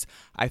performance.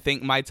 I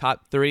think my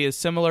top 3 is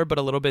similar but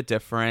a little bit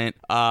different.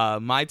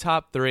 My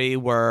top 3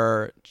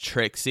 were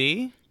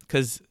Trixie,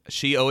 because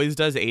she always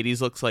does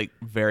 80s looks like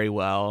very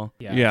well.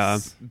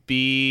 Yes.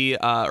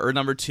 Yeah. Or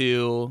number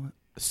 2,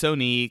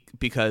 Sonique,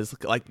 because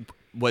like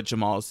what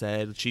Jamal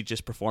said, she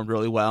just performed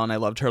really well and I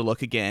loved her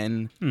look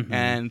again. Mm-hmm.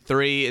 And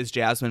 3 is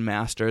Jasmine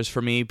Masters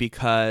for me,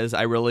 because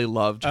I really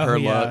loved her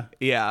look.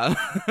 Yeah.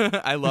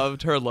 I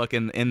loved her look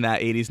in that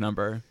 80s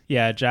number.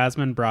 Yeah,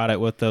 Jasmine brought it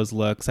with those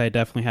looks. I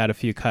definitely had a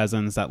few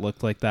cousins that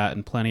looked like that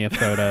in plenty of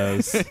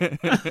photos. From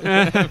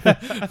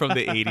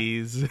the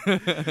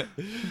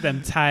 80s.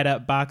 Them tied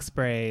up box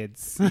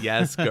braids.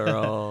 Yes,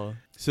 girl.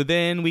 So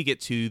then we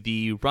get to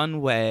the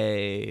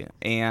runway,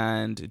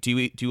 and do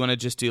you want to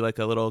just do like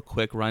a little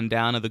quick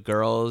rundown of the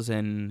girls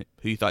and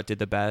who you thought did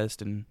the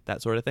best and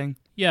that sort of thing?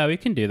 Yeah, we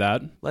can do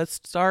that. Let's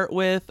start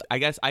with, I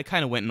guess I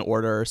kind of went in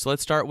order. So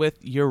let's start with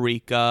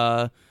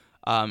Eureka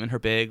and her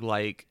big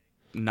like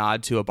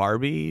nod to a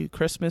Barbie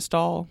Christmas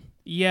doll.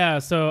 Yeah,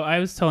 so I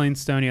was telling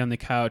Stoney on the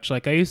couch,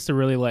 like I used to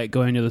really like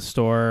going to the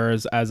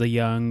stores as a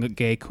young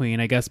gay queen,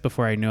 I guess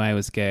before I knew I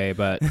was gay,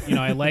 but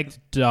I liked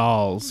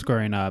dolls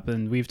growing up,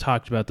 and we've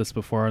talked about this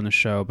before on the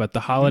show, but the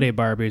holiday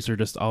Barbies are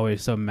just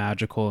always so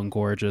magical and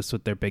gorgeous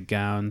with their big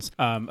gowns.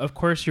 Of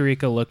course,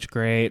 Eureka looked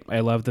great. I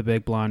love the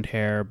big blonde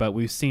hair, but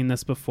we've seen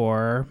this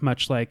before,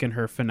 much like in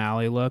her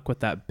finale look with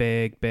that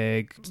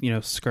big,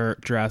 skirt,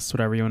 dress,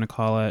 whatever you want to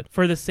call it.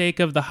 For the sake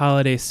of the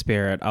holiday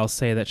spirit, I'll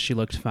say that she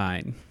looked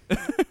fine.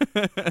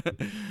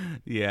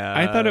 Yeah,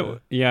 I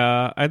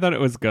thought it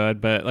was good,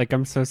 but like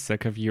I'm so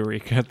sick of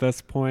Eureka at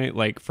this point,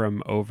 like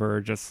from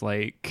over just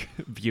like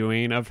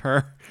viewing of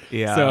her.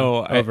 Yeah,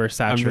 so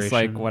oversaturation. I'm just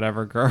like,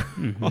 whatever, girl.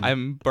 Mm-hmm.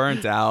 I'm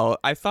burnt out.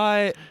 I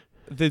thought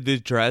the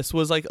dress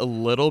was like a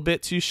little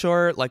bit too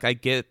short. Like I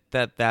get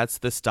that that's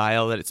the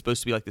style, that it's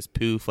supposed to be like this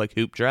poof like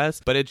hoop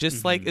dress, but it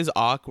just like is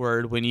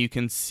awkward when you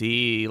can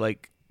see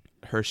like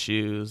her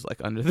shoes like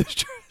under this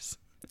dress.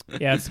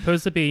 Yeah, it's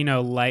supposed to be,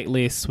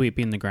 lightly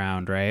sweeping the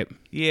ground, right?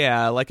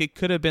 Yeah, like it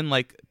could have been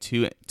like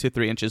 2 to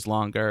 3 inches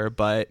longer,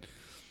 but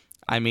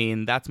I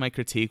mean, that's my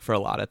critique for a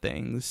lot of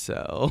things,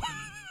 so.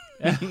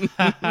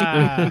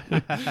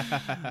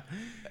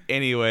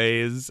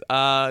 Anyways,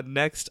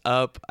 next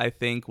up, I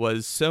think,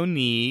 was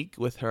Sonique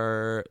with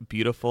her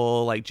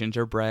beautiful, like,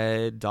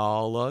 gingerbread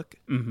doll look.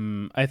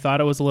 Mm-hmm. I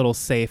thought it was a little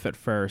safe at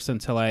first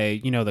until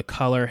the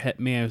color hit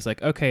me. I was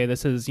like, okay,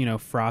 this is,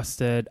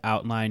 frosted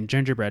outline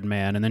gingerbread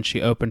man. And then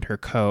she opened her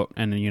coat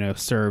and,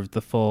 served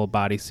the full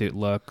bodysuit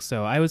look.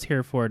 So I was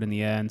here for it in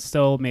the end.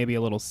 Still maybe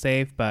a little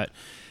safe, but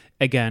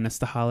again, it's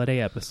the holiday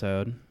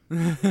episode.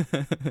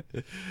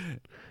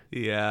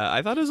 Yeah,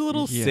 I thought it was a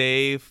little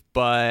safe,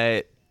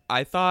 but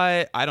I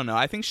don't know.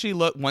 I think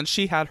once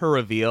she had her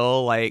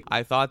reveal, like,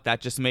 I thought that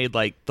just made,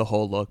 like, the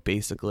whole look,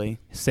 basically.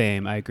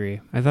 Same, I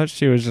agree. I thought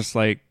she was just,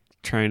 like,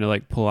 trying to,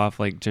 like, pull off,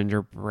 like,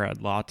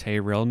 gingerbread latte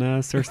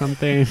realness or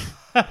something.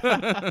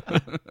 I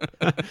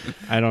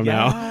don't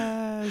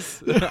know.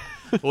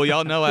 Well,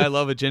 y'all know I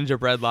love a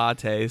gingerbread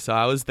latte, so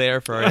I was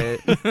there for it.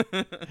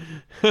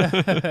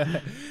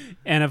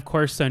 And of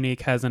course,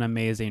 Sonique has an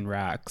amazing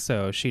rack,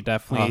 so she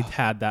definitely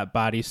had that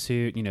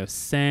bodysuit,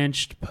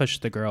 cinched,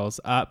 pushed the girls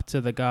up to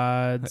the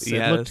gods.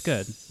 Yes. It looked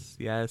good.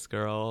 Yes,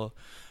 girl.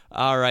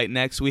 All right,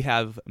 next we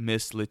have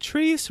Miss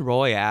Latrice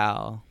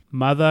Royale.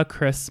 Mother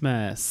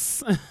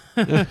Christmas.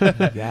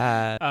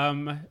 Yeah.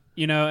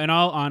 In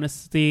all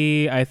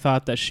honesty, I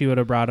thought that she would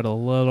have brought it a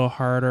little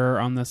harder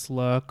on this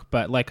look,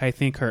 but like I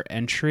think her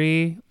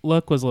entry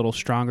look was a little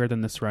stronger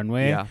than this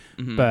runway. Yeah.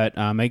 Mm-hmm. But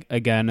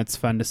again, it's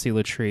fun to see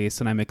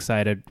Latrice, and I'm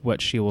excited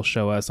what she will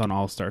show us on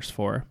All Stars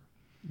 4.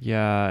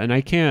 Yeah, and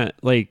I can't,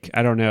 like,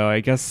 I don't know.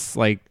 I guess,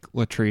 like,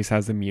 Latrice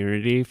has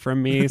immunity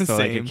from me, so,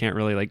 like, I can't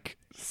really, like,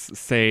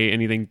 say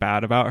anything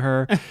bad about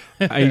her.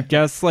 I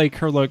guess, like,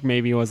 her look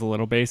maybe was a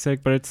little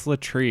basic, but it's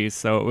Latrice,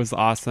 so it was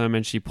awesome,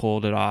 and she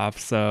pulled it off,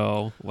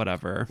 so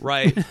whatever.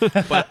 Right.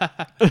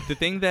 But the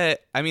thing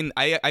that, I mean,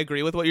 I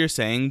agree with what you're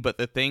saying, but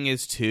the thing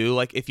is, too,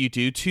 like, if you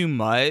do too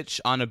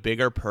much on a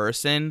bigger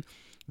person,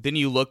 then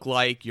you look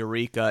like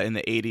Eureka in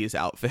the 80s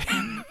outfit.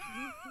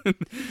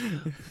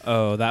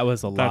 Oh, that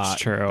was a lot. That's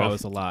true. That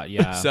was a lot.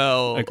 Yeah.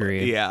 So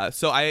agreed. Yeah.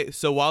 So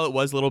while it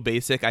was a little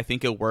basic, I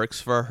think it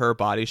works for her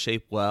body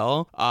shape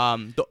well.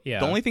 The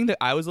only thing that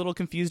I was a little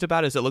confused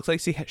about is it looks like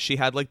she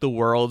had like the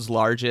world's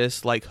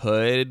largest like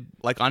hood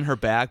like on her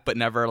back, but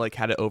never like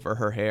had it over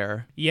her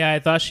hair. Yeah, I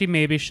thought she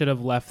maybe should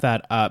have left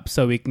that up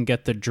so we can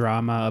get the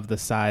drama of the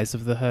size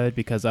of the hood,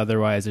 because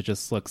otherwise it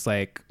just looks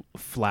like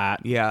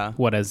flat. Yeah.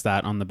 What is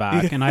that on the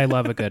back? And I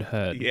love a good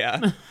hood.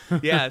 Yeah.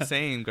 Yeah,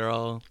 same,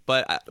 girl.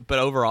 But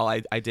overall,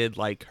 I did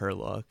like her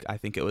look. I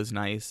think it was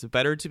nice.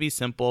 Better to be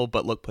simple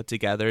but look put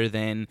together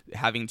than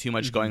having too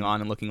much going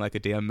on and looking like a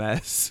damn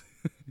mess.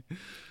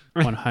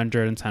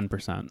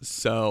 110%.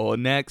 So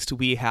next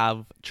we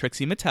have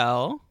Trixie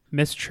Mattel.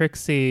 Miss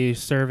Trixie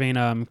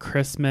serving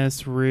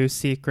Christmas Rue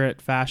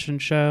Secret fashion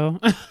show.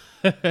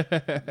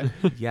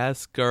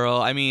 Yes, girl.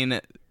 I mean,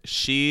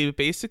 she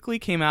basically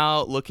came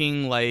out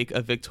looking like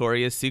a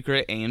Victoria's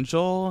Secret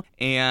angel.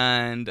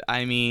 And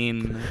I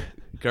mean,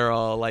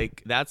 girl,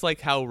 like that's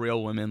like how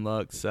real women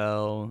look.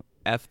 So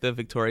F the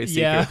Victoria's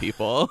Secret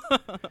people.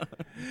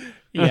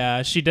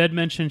 Yeah, she did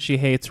mention she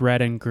hates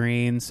red and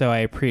green, so I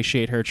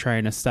appreciate her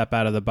trying to step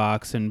out of the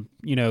box and,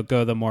 you know,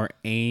 go the more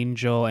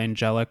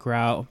angelic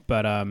route.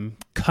 But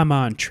come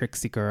on,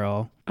 Trixie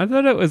girl. I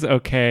thought it was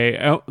okay.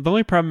 The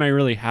only problem I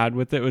really had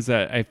with it was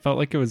that I felt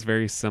like it was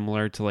very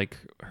similar to like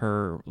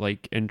her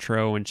like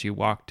intro when she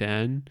walked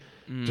in,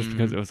 just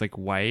because it was like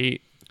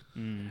white.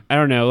 I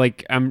don't know,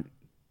 like I'm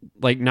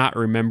like not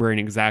remembering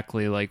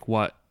exactly like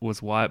what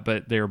was what,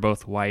 but they were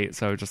both white,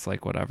 so just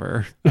like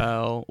whatever.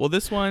 Oh, well,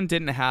 this one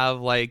didn't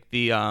have like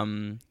the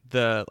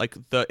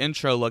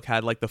intro look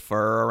had like the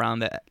fur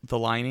around the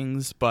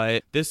linings,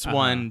 but this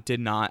one did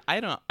not.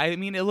 I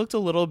mean, it looked a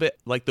little bit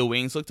like the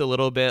wings looked a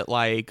little bit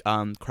like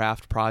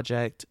Craft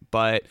Project,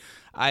 but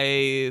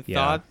I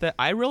thought that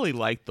I really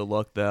liked the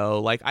look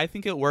though. Like I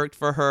think it worked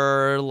for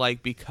her,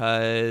 like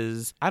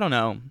because I don't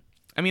know.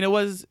 I mean,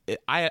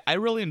 I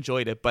really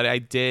enjoyed it, but I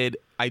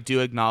do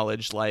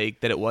acknowledge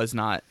like that it was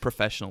not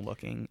professional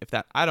looking. If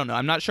that, I don't know.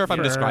 I'm not sure if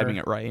I'm describing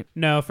it right.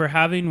 No, for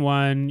having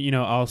one, you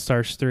know, All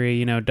Stars 3,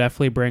 you know,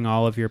 definitely bring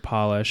all of your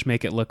polish,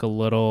 make it look a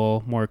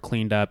little more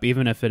cleaned up,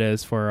 even if it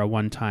is for a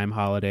one-time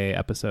holiday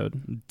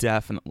episode.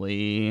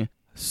 Definitely.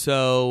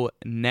 So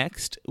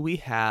next we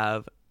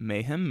have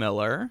Mayhem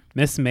Miller.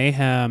 Miss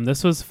Mayhem,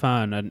 this was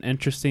fun. An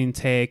interesting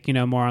take, you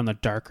know, more on the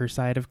darker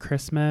side of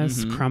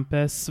Christmas,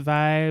 Krampus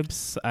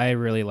vibes. I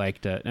really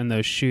liked it. And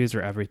those shoes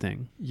are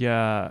everything.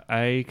 Yeah,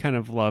 I kind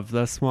of love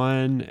this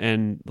one.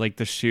 And like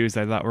the shoes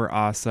I thought were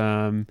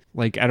awesome.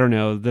 Like, I don't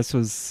know, this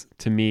was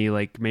to me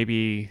like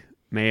maybe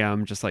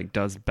Mayhem just like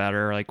does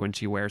better like when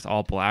she wears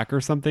all black or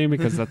something,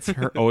 because that's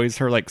always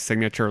her like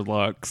signature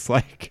looks.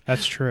 Like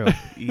that's true.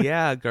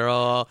 Yeah,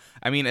 girl.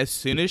 I mean, as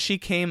soon as she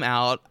came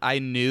out, I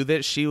knew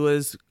that she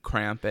was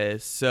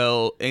Krampus,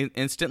 so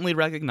instantly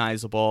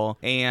recognizable.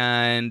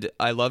 And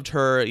I loved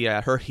her. Yeah,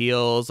 her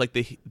heels, like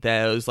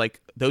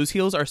those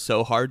heels are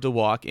so hard to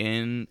walk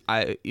in.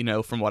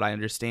 From what I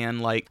understand,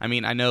 like, I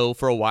mean, I know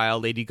for a while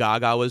Lady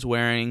Gaga was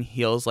wearing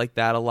heels like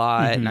that a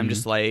lot, and I'm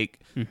just like,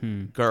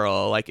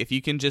 girl, like if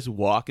you can just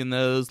walk in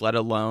those, let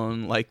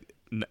alone like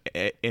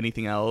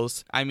anything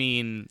else. I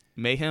mean,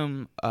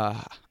 Mayhem,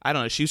 I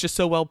don't know, she was just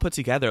so well put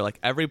together. Like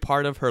every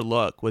part of her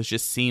look was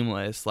just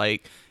seamless.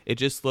 Like it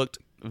just looked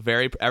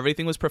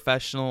everything was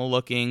professional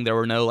looking. There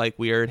were no like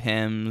weird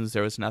hems.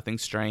 There was nothing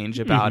strange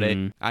about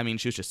it. I mean,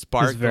 she was just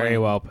sparkling. It was very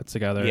well put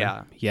together.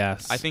 Yeah.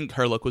 Yes. I think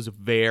her look was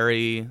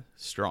very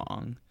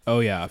strong. Oh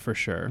yeah, for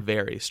sure.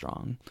 Very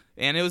strong.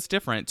 And it was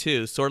different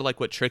too, sort of like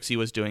what Trixie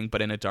was doing,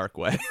 but in a dark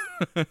way.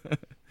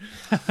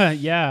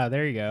 Yeah,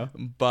 there you go.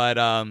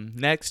 But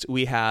next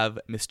we have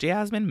Miss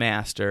Jasmine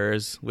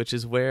Masters, which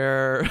is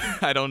where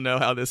I don't know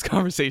how this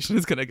conversation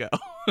is gonna go.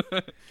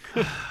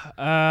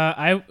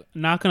 I'm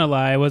not gonna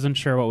lie, I wasn't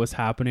sure what was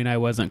happening. I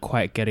wasn't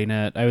quite getting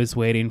it. I was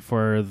waiting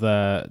for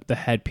the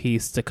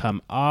headpiece to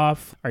come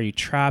off. Are you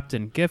trapped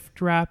in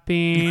gift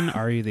wrapping?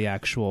 Are you the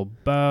actual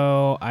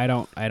bow? I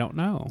don't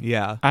know.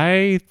 Yeah.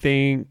 I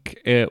think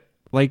it,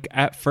 like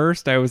at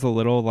first I was a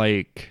little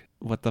like,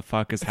 what the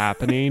fuck is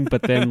happening?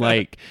 But then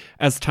like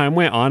as time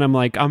went on, I'm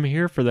like, I'm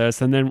here for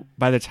this. And then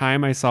by the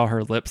time I saw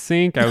her lip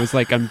sync, I was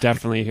like, I'm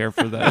definitely here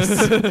for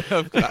this.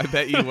 I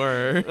bet you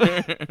were.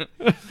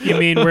 You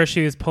mean where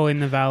she was pulling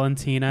the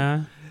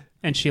Valentina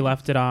and she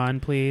left it on,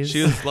 please?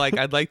 She was like,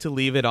 I'd like to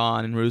leave it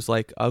on, and Rue's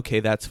like, okay,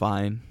 that's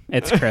fine.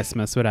 It's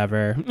Christmas,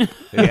 whatever.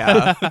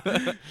 Yeah.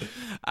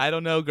 I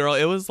don't know, girl.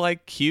 It was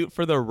like cute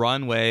for the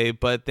runway,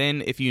 but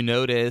then if you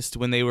noticed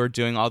when they were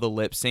doing all the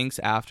lip syncs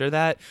after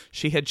that,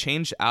 she had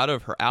changed out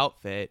of her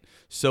outfit.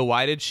 So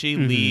why did she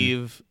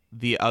leave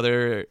the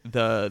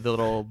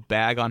little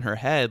bag on her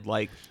head?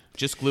 Like,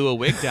 just glue a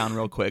wig down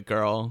real quick,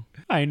 girl.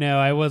 I know.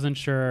 I wasn't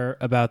sure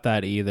about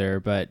that either,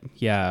 but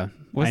yeah,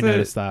 I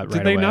noticed that right away.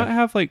 Did they not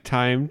have like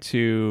time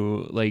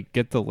to like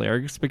get the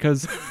lyrics?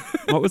 Because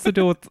what was the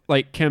deal with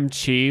like Kim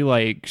Chi?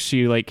 Like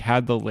she like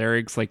had the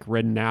lyrics like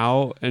written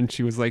out, and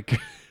she was like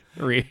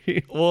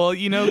reading. Well,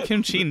 you know,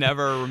 Kim Chi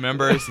never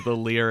remembers the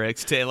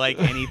lyrics to like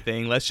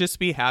anything. Let's just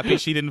be happy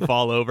she didn't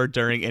fall over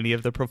during any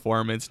of the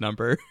performance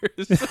numbers.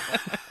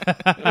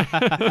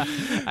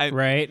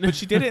 Right. But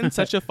she did it in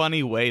such a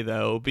funny way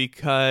though,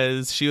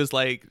 because she was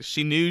like,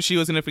 she knew she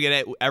was going to forget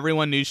it.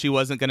 Everyone knew she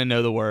wasn't going to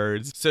know the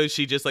words. So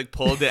she just like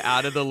pulled it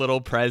out of the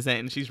little present,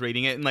 and she's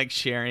reading it and like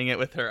sharing it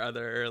with her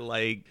other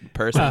like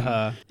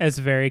person. It's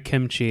very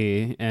Kim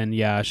Chi, and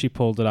yeah, she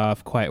pulled it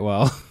off quite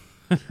well.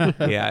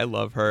 Yeah, I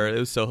love her. It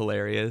was so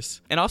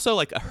hilarious. And also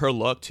like her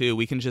look too.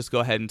 We can just go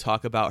ahead and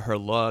talk about her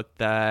look,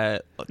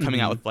 that coming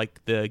out with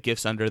like the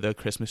gifts under the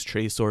Christmas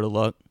tree sort of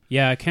look.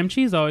 Yeah, Kim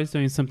Chi's always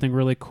doing something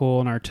really cool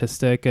and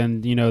artistic,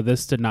 and you know,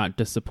 this did not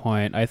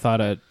disappoint. I thought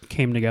it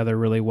came together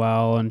really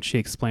well, and she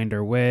explained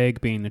her wig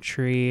being the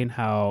tree and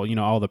how, you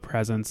know, all the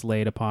presents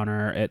laid upon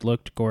her. It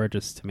looked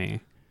gorgeous to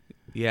me.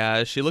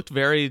 Yeah, she looked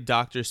very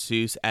Dr.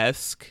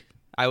 Seuss-esque,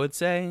 I would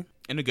say,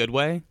 in a good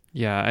way.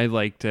 Yeah, I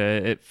liked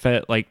it. It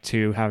fit like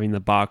to having the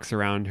box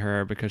around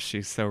her because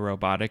she's so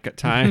robotic at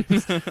times.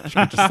 She's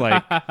just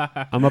like,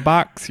 I'm a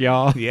box,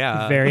 y'all.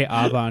 Yeah. Very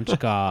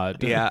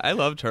avant-garde. Yeah, I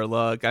loved her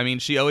look. I mean,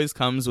 she always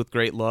comes with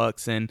great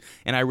looks, and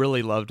I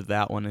really loved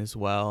that one as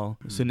well.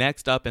 So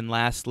next up and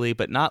lastly,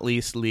 but not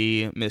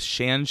leastly, Miss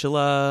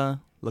Shangela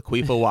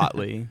Laquifa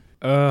Watley.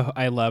 Oh,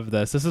 I love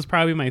this. This is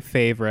probably my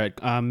favorite.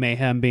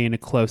 Mayhem being a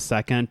close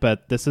second,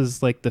 but this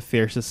is like the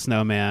fiercest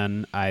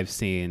snowman I've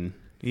seen.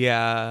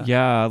 Yeah.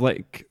 Yeah,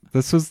 like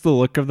this was the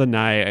look of the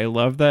night. I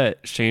love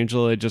that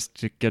Shangela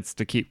just gets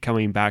to keep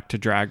coming back to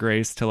Drag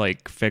Race to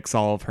like fix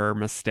all of her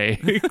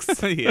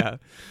mistakes. Yeah.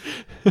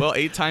 Well,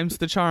 8 times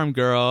the charm,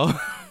 girl.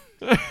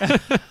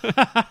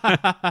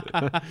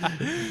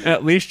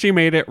 At least she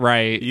made it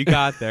right. You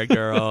got there,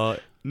 girl.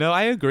 No,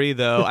 I agree,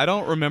 though. I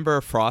don't remember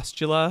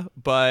Frostula,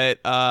 but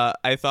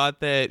I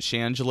thought that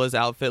Shangela's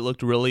outfit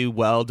looked really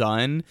well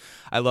done.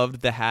 I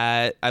loved the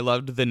hat. I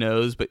loved the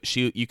nose, but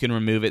you can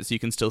remove it so you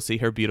can still see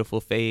her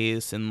beautiful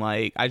face. And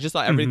like, I just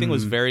thought everything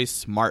was very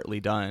smartly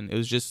done. It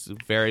was just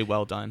very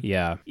well done.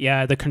 Yeah.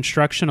 Yeah, the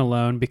construction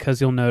alone,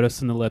 because you'll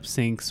notice in the lip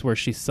syncs where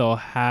she still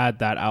had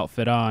that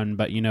outfit on,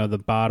 but, you know, the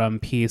bottom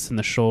piece and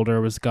the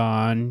shoulder was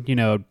gone. You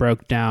know, it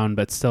broke down,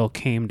 but still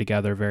came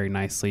together very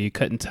nicely. You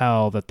couldn't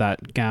tell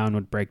that gown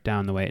would break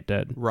down the way it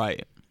did.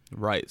 Right.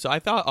 So I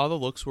thought all the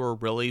looks were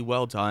really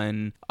well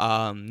done.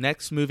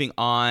 Next, moving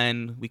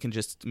on, we can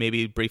just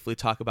maybe briefly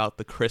talk about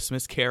the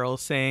Christmas Carol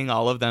sing.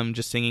 All of them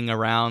just singing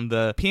around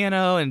the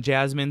piano, and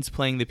Jasmine's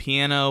playing the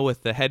piano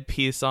with the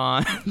headpiece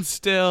on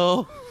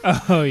still.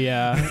 Oh,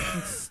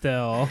 yeah.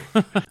 Still.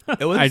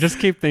 It was, I just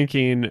keep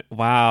thinking,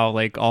 wow,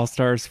 like All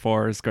Stars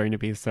 4 is going to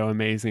be so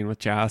amazing with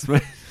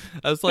Jasmine.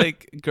 I was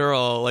like,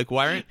 girl, like,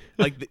 why aren't,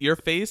 like, your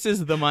face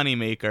is the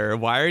moneymaker.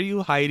 Why are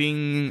you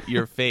hiding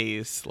your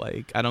face?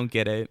 Like, I don't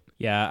get it.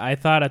 Yeah, I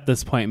thought at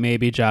this point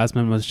maybe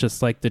Jasmine was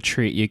just like the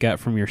treat you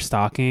get from your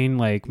stocking.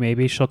 Like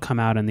maybe she'll come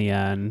out in the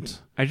end.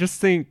 I just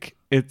think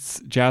it's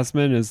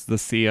Jasmine is the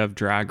C of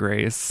Drag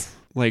Race.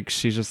 Like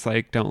she's just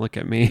like, don't look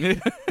at me.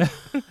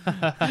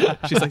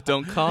 She's like,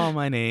 don't call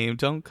my name.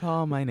 Don't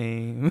call my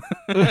name.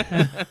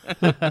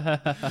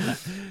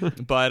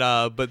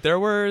 But there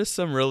were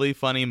some really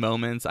funny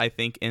moments, I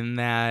think, in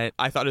that.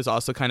 I thought it was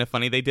also kind of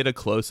funny. They did a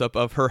close-up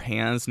of her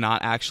hands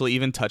not actually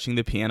even touching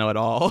the piano at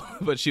all,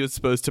 but she was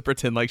supposed to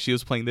pretend like she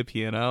was playing the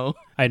piano.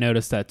 I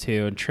noticed that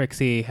too. And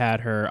Trixie had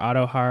her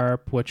auto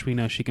harp, which we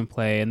know she can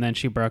play, and then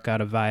she broke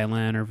out a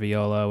violin or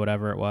viola,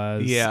 whatever it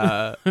was.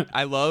 Yeah.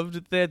 I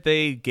loved that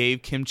they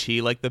gave Kim Chi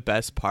like the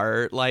best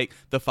part, like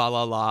the fa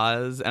la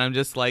las, and I'm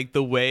just like,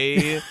 the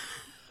way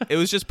it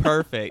was just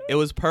perfect. It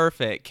was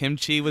perfect. Kim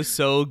Chi was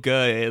so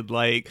good.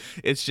 Like,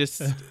 it's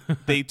just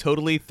they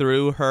totally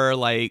threw her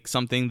like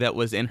something that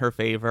was in her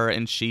favor,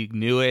 and she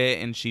knew it,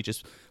 and she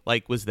just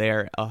like was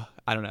there.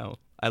 I don't know.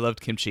 I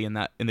loved Kim Chi in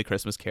the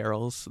Christmas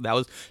carols.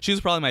 She was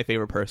probably my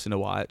favorite person to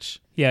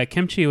watch. Yeah,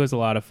 Kim Chi was a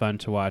lot of fun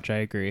to watch. I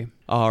agree.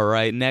 All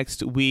right,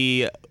 next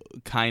we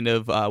kind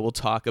of will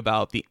talk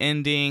about the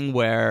ending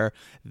where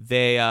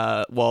they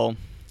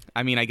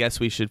I guess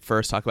we should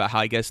first talk about how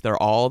I guess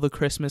they're all the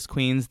Christmas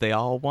queens. They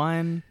all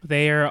won.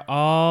 They are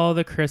all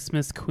the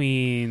Christmas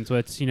queens,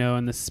 which, you know,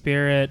 in the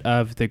spirit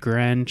of the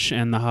Grinch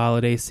and the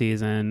holiday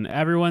season,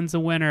 everyone's a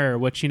winner,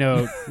 which, you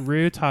know,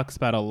 Rue talks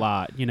about a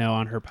lot, you know,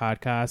 on her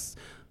podcast.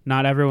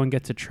 Not everyone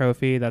gets a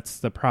trophy. That's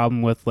the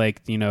problem with,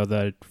 like, you know,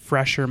 the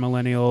fresher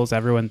millennials.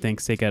 Everyone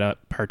thinks they get a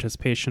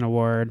participation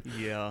award.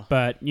 Yeah.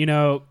 But, you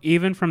know,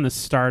 even from the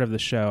start of the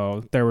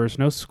show, there was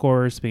no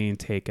scores being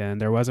taken.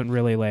 There wasn't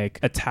really, like,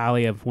 a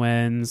tally of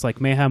wins.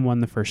 Like, Mayhem won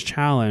the first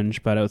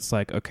challenge, but it's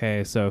like,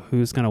 okay, so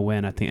who's going to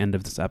win at the end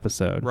of this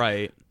episode?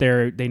 Right.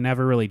 They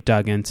never really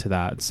dug into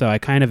that. So I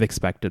kind of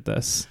expected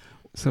this.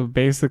 So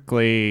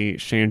basically,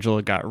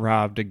 Shangela got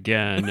robbed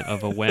again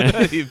of a win.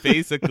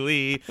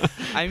 Basically,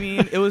 I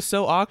mean, it was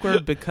so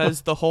awkward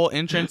because the whole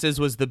entrances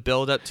was the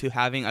build up to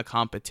having a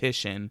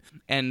competition,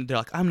 and they're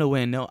like, "I'm gonna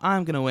win, no,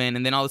 I'm gonna win,"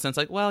 and then all of a sudden it's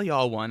like, "Well,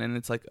 y'all won," and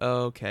it's like,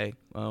 "Oh, okay,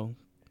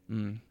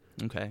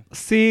 okay."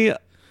 See,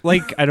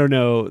 like, I don't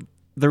know.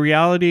 The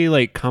reality,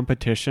 like,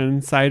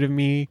 competition side of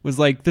me was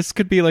like, this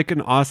could be like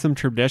an awesome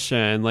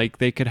tradition. Like,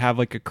 they could have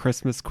like a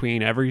Christmas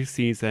queen every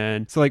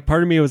season. So like,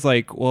 part of me was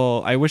like,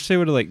 well, I wish they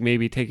would have like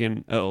maybe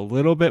taken a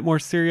little bit more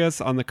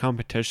serious on the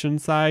competition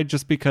side,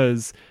 just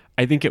because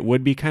I think it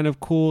would be kind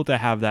of cool to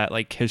have that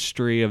like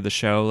history of the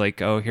show,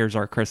 like, oh, here's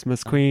our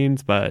Christmas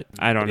queens, but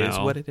I don't know. It is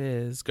what it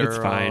is, girl. It's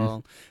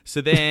fine. So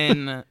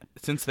then,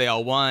 since they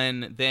all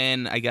won,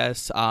 then I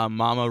guess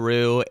Mama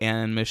Rue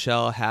and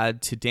Michelle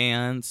had to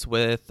dance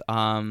with,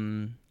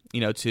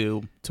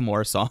 to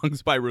more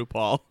songs by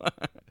RuPaul.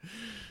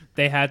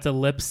 They had to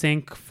lip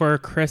sync for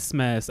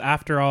Christmas.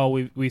 After all,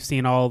 we've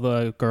seen all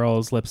the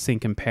girls lip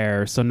sync in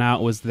pairs, so now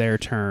it was their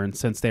turn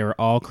since they were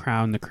all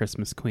crowned the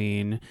Christmas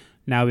queen.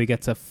 Now we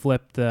get to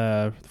flip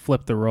the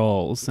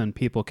roles, and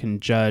people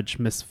can judge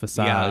Miss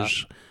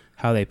Visage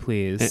how they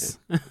please.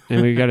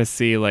 And we got to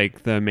see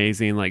like the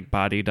amazing like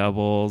body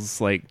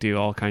doubles like do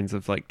all kinds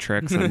of like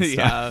tricks and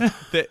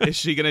stuff. Yeah, is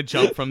she gonna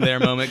jump from their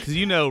moment? Because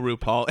you know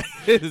RuPaul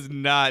is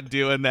not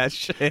doing that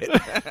shit.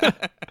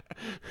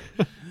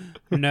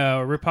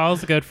 No,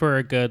 RuPaul's good for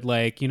a good,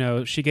 like, you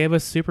know, she gave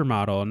us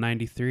Supermodel in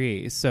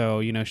 93. So,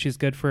 you know, she's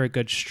good for a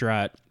good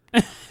strut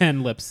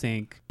and lip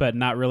sync, but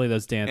not really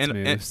those dance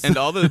moves. And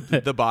all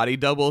the body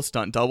double,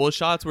 stunt double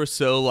shots were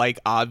so, like,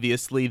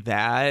 obviously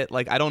that.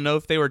 Like, I don't know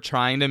if they were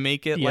trying to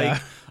make it,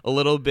 like, a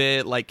little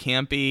bit, like,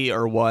 campy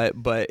or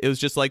what, but it was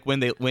just, like,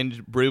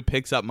 when Rue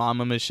picks up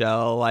Mama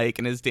Michelle, like,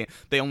 and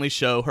they only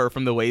show her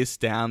from the waist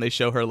down. They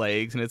show her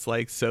legs, and it's,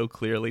 like, so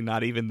clearly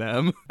not even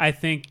them. I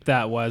think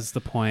that was the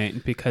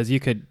point, because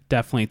you could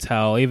definitely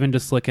tell, even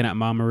just looking at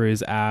Mama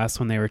Rue's ass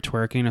when they were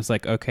twerking, it's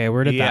like, okay,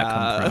 where did that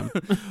come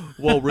from?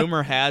 Well,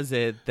 rumor has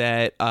it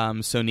that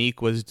Sonique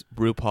was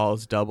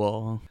RuPaul's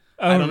double.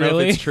 Oh, I don't know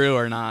really? if it's true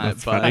or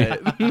not,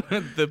 but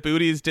the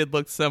booties did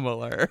look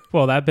similar.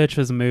 Well, that bitch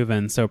was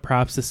moving, so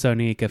props to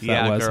Sonique if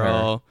that was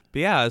her. But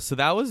yeah, so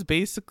that was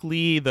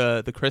basically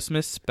the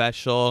Christmas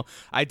special.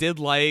 I did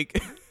like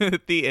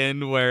at the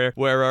end where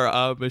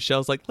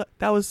Michelle's like,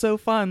 that was so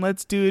fun,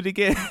 let's do it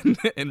again.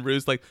 And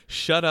Rue's like,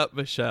 shut up,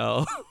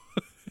 Michelle.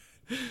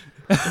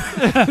 Both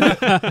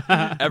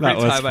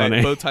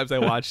times I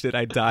watched it,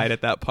 I died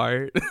at that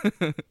part.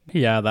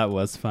 Yeah, that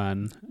was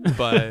fun.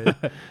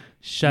 But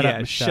shut up,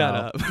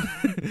 Michelle. Shut up.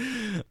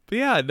 But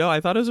yeah, no, I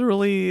thought it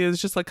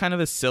was just like kind of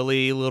a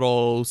silly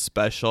little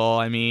special.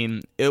 I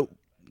mean,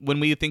 when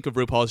we think of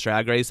RuPaul's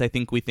Drag Race, I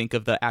think we think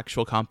of the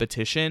actual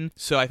competition.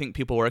 So I think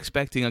people were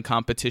expecting a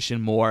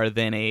competition more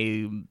than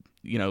a,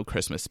 you know,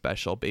 Christmas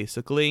special,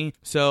 basically.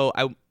 So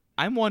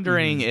I'm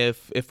wondering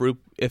if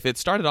it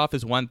started off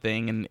as one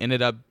thing and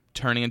ended up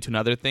turning into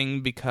another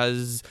thing,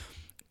 because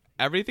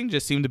everything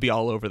just seemed to be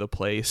all over the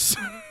place.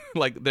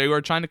 Like they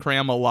were trying to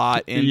cram a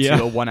lot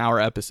into a 1 hour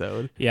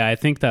episode. Yeah, I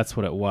think that's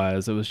what it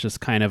was. It was just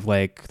kind of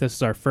like, this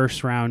is our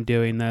first round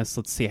doing this.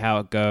 Let's see how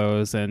it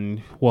goes,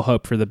 and we'll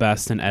hope for the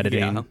best in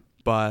editing. Yeah,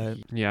 but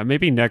yeah,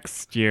 maybe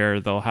next year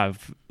they'll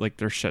have like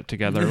their shit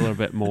together a little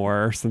bit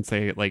more, since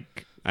they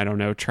like, I don't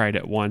know, tried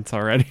it once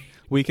already.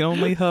 We can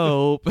only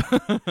hope.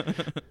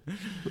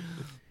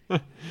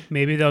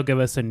 Maybe they'll give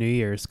us a New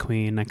Year's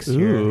queen next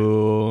year.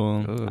 Ooh,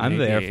 I'm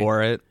maybe. there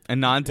for it. A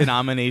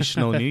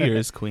non-denominational New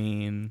Year's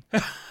queen.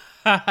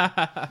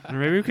 Or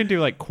maybe we could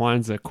do like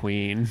Kwanzaa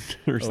queen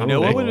or something. You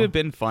know what would have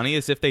been funny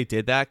is if they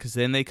did that, because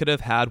then they could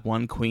have had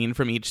one queen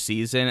from each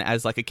season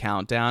as like a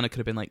countdown. It could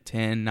have been like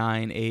 10,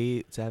 9,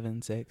 8,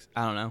 7, 6.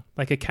 I don't know.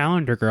 Like a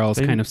Calendar Girls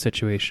kind of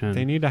situation.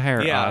 They need to hire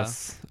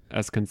us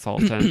as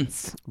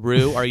consultants.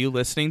 Rue, are you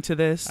listening to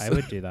this? I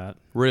would do that.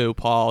 Rue,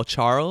 Paul,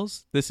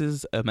 Charles, this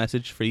is a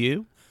message for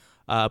you.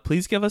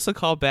 Please give us a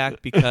call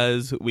back,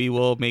 because we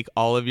will make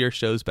all of your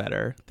shows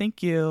better.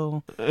 Thank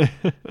you.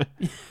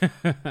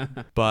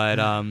 But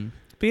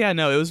yeah,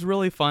 no, it was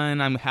really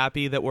fun. I'm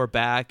happy that we're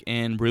back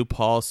in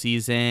RuPaul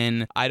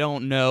season. I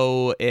don't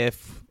know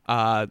if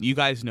you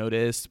guys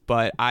noticed,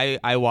 but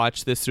I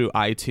watched this through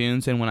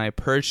iTunes, and when I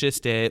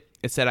purchased it,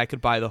 it said I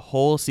could buy the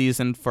whole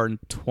season for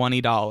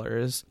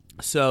 $20.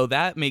 So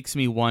that makes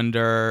me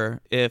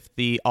wonder if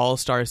the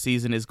All-Star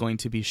season is going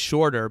to be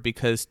shorter,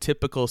 because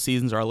typical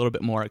seasons are a little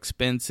bit more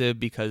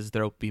expensive because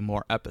there'll be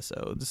more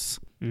episodes.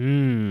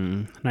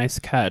 Nice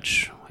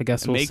catch. I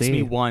guess we'll see. It makes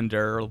me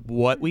wonder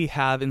what we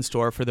have in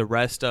store for the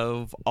rest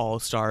of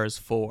All-Stars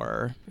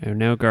 4. Oh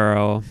no,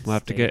 girl. We'll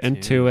have to get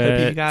into it.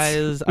 Hope you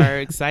guys are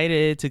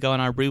excited to go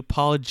on our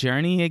RuPaul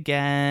journey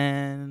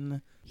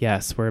again.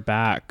 Yes, we're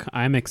back.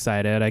 I'm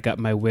excited. I got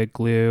my wig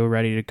glue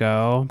ready to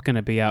go. I'm going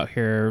to be out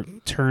here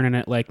turning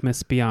it like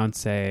Miss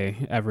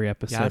Beyonce every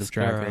episode of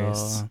Drag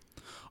Race.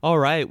 All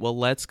right, well,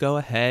 let's go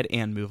ahead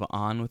and move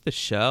on with the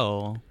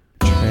show.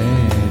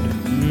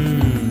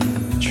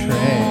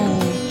 Trade.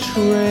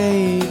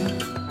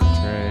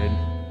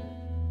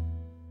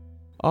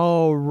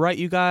 All right,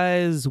 you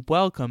guys,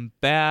 welcome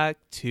back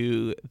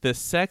to the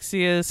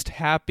sexiest,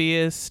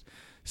 happiest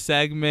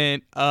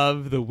segment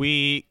of the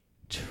week.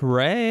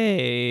 Trade.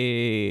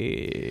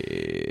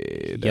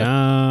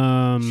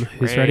 Yum.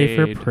 Who's ready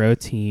for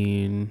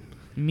protein?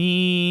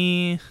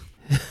 Me.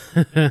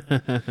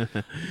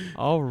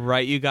 All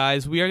right, you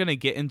guys, we are going to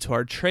get into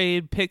our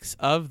trade picks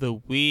of the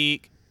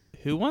week.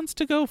 Who wants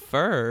to go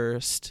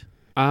first?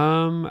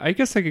 I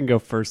guess I can go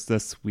first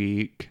this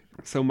week.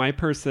 So my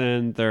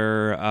person,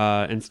 their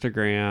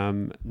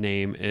Instagram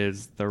name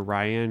is the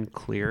Ryan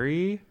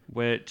Cleary,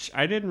 which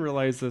I didn't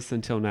realize this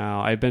until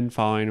now. I've been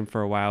following him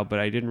for a while, but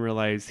I didn't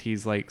realize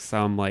he's like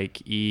some like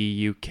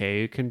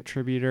EUK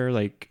contributor.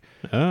 Like,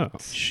 oh,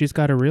 she's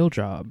got a real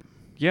job.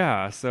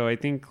 Yeah, so I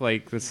think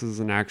like this is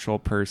an actual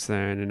person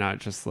and not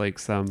just like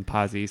some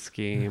Posy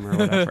scheme or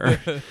whatever.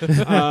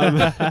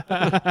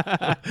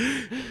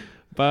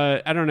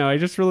 But I don't know. I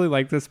just really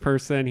like this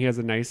person. He has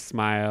a nice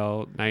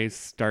smile,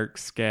 nice dark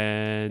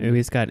skin. Ooh,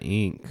 he's got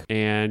ink.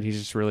 And he's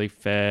just really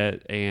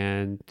fit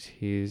and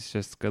he's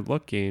just good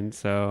looking.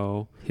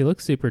 So he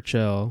looks super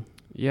chill.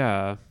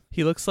 Yeah.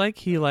 He looks like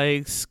he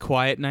likes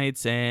quiet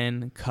nights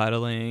in,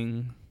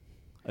 cuddling,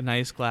 a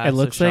nice glass It of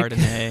looks like-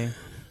 Chardonnay.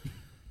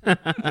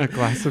 A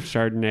glass of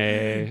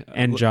Chardonnay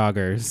And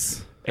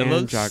joggers. It and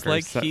looks joggers,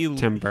 like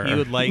September. he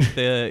would like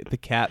the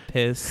cat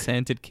piss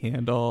scented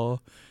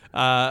candle.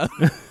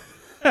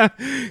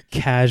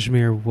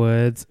 Cashmere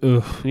woods.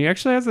 Ooh. He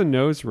actually has a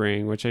nose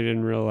ring, which I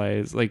didn't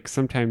realize. Like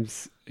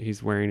sometimes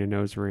he's wearing a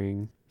nose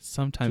ring.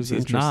 Sometimes Which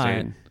is he's not.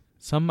 interesting.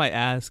 Some might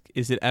ask,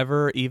 is it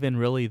ever even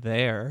really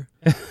there?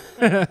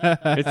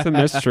 It's a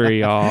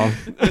mystery, y'all.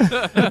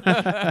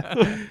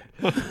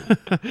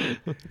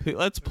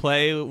 Let's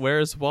play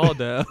Where's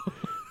Waldo?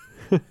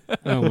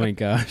 Oh my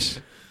gosh.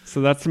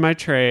 So that's my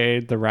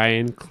trade, the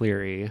Ryan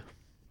Cleary.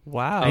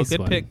 Wow, Nice good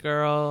one. pick,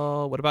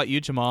 girl. What about you,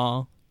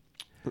 Jamal?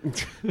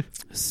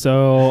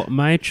 So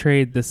my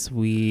trade this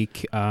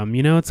week,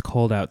 it's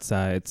cold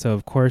outside. So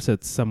of course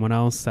it's someone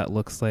else that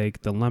looks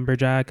like the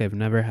lumberjack I've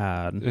never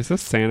had. Is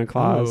this Santa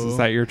Claus? Ooh. Is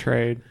that your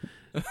trade?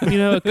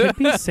 It could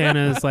be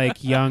Santa's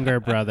like younger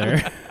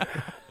brother.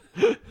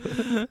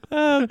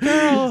 Oh,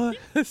 girl.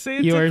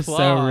 Santa You are Claus.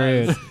 so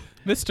rude.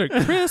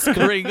 Mr. Chris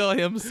Kringle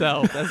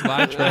himself. That's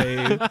my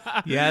trade.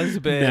 Yes,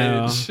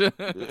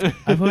 bitch.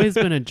 I've always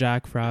been a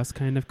Jack Frost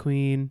kind of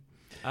queen.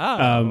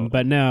 Oh.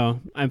 But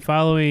no, I'm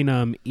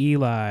following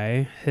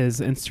Eli. His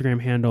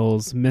Instagram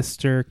handle's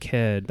Mr.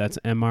 Kid. That's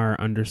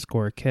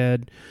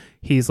MR_kid.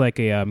 He's like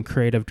a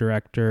creative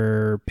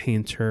director,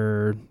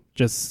 painter,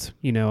 just,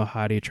 a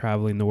hottie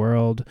traveling the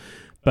world.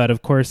 But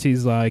of course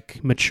he's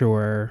like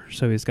mature.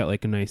 So he's got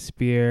like a nice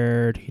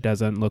beard. He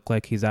doesn't look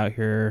like he's out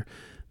here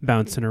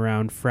bouncing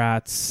around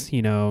frats,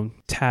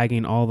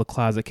 tagging all the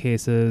closet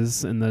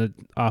cases in the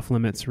off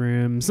limits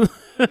rooms.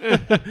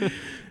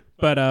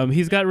 But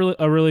he's got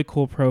a really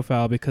cool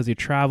profile because he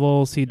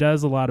travels. He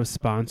does a lot of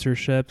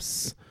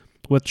sponsorships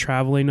with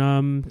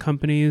traveling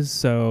companies.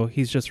 So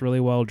he's just really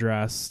well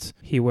dressed.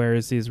 He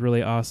wears these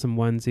really awesome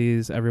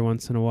onesies every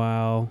once in a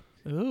while.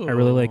 Ooh. I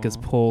really like his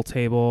pool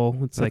table.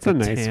 It's That's like a a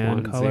nice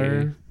tan onesie.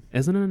 color.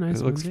 Isn't it a nice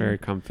It looks onesie? very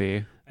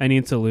comfy. I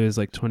need to lose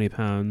like 20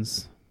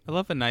 pounds. I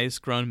love a nice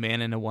grown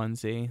man in a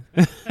onesie.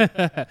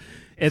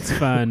 It's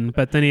fun.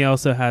 But then he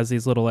also has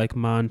these little like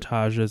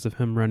montages of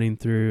him running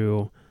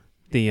through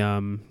the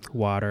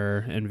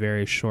water in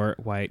very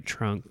short white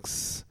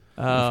trunks.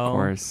 Oh, Of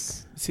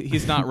course. So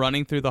he's not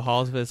running through the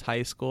halls of his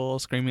high school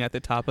screaming at the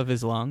top of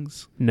his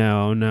lungs.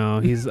 No,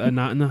 he's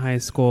not in the high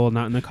school,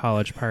 not in the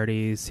college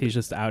parties. He's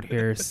just out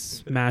here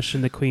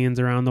smashing the queens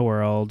around the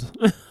world.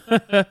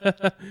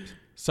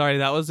 Sorry,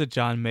 that was a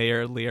John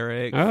Mayer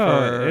lyric. Oh,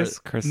 for it is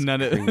Chris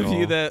none of Kringle.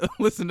 you that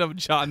listen to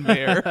John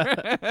Mayer.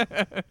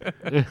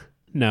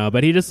 No,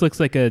 but he just looks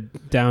like a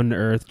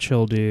down-to-earth,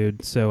 chill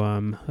dude. So,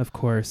 of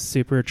course,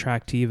 super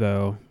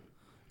attractivo.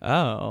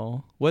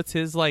 Oh, what's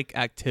his like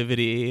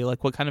activity?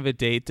 Like, what kind of a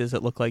date does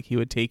it look like he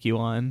would take you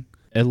on?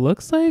 It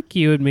looks like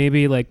you would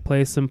maybe like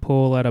play some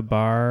pool at a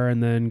bar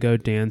and then go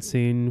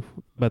dancing,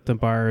 but the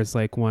bar is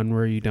like one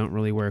where you don't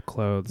really wear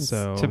clothes. It's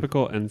So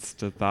typical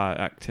Insta thought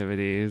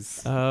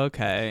activities.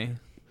 Okay,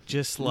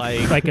 just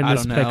like like in I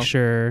this don't know,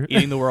 picture,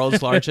 eating the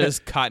world's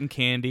largest cotton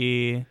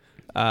candy.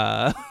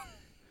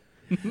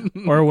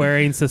 or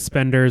wearing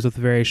suspenders with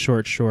very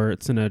short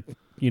shorts and a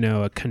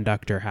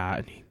conductor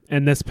hat.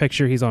 In this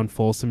picture, he's on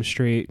Folsom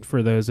Street.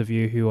 For those of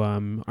you who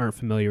aren't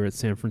familiar with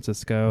San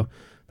Francisco,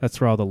 that's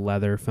where all the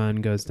leather fun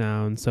goes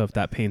down. So if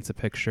that paints a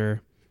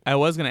picture. I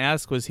was gonna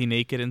ask, was he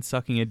naked and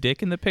sucking a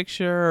dick in the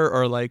picture,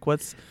 or like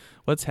what's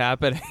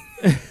happening?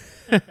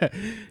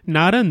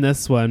 Not in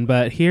this one,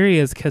 but here he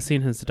is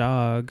kissing his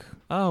dog.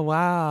 Oh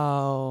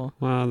wow,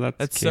 Wow,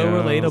 that's cute. so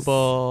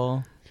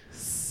relatable.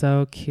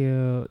 So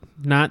cute.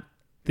 Not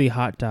the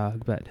hot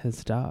dog, but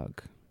his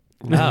dog.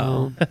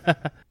 No.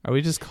 Are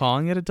we just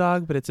calling it a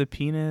dog, but it's a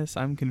penis?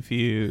 I'm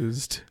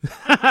confused.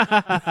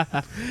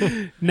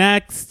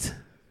 Next.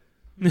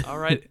 All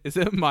right, is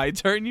it my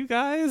turn, you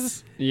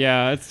guys?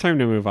 Yeah, it's time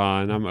to move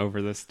on. I'm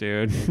over this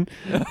dude.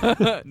 You've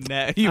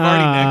already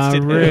nexted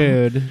him.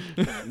 Rude.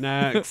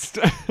 Next.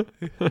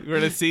 We're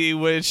gonna see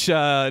which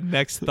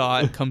next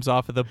thought comes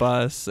off of the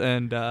bus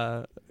and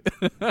and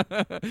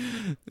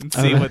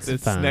see what that's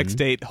this fun. next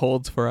date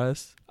holds for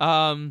us.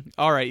 All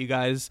right, you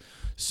guys.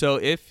 So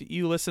if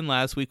you listened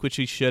last week, which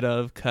you should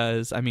have,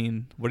 because, I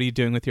mean, what are you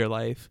doing with your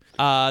life?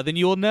 Then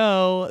you will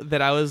know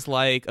that I was,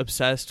 like,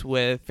 obsessed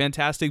with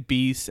Fantastic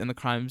Beasts and the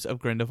Crimes of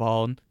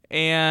Grindelwald.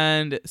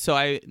 And so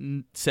I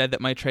said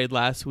that my trade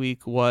last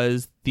week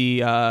was the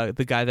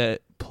guy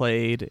that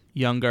played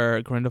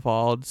younger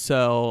Grindelwald.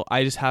 So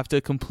I just have to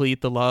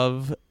complete the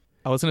love.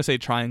 I was going to say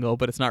triangle,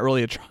 but it's not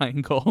really a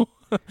triangle.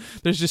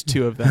 There's just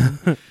two of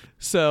them.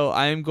 So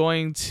I'm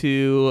going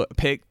to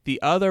pick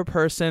the other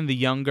person, the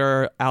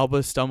younger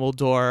Albus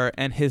Dumbledore,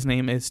 and his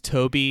name is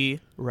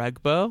Toby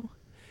Regbo.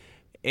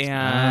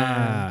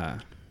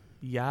 And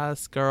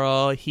yes,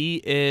 girl,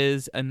 he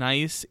is a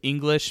nice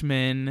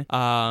Englishman.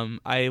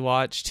 I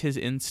watched his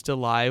Insta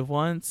Live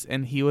once,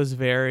 and he was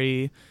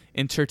very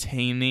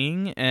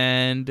entertaining,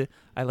 and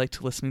I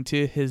liked listening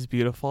to his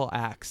beautiful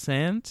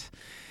accent.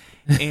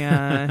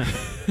 And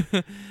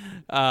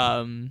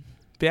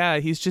yeah,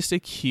 he's just a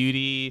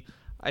cutie.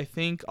 I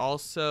think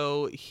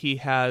also he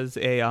has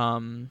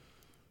I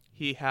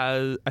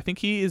think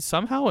he is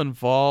somehow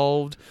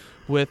involved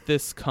with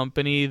this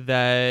company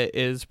that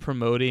is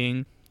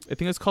promoting, I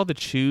think it's called the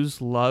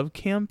Choose Love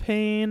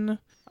campaign.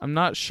 I'm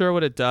not sure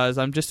what it does.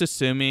 I'm just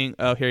assuming,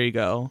 oh, here you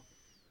go.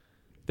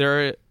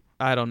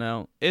 I don't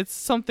know. It's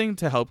something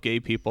to help gay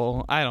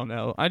people. I don't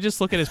know. I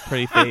just look at his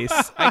pretty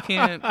face. I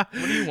can't. What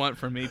do you want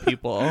from me,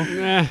 people?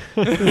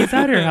 He's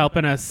out here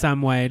helping us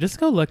some way. Just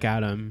go look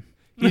at him.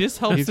 He just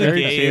helps He's the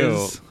very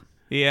gays. cute.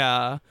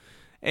 Yeah.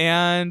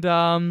 And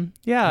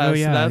yeah, Oh so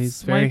yeah, that's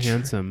he's very my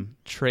handsome.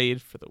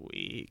 trade for the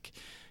week.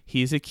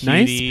 He's a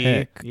Nice cutie.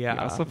 pick. Yeah. He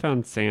also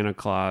found Santa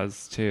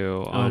Claus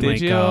too. Oh Did my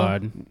you?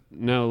 god.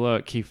 No,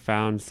 look, he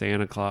found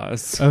Santa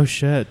Claus. Oh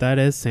shit, that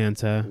is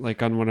Santa.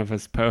 Like on one of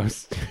his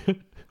posts.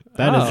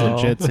 That is Oh.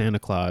 legit Santa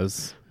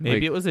Claus. Maybe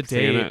Like, it was a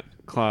date. Santa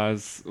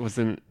Claus is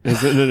in an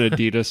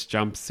Adidas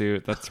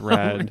jumpsuit that's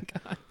red,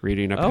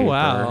 reading a paper. Oh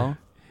wow.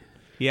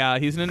 Yeah,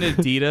 he's in an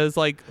Adidas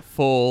like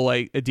full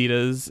like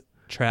Adidas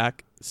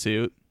track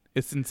suit.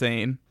 It's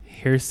insane.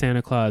 Here's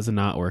Santa Claus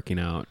not working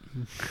out.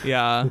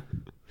 Yeah.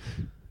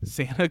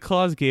 Santa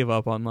Claus gave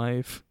up on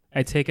life.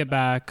 I take it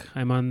back.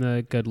 I'm on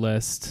the good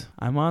list.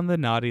 I'm on the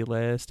naughty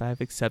list.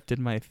 I've accepted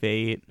my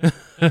fate.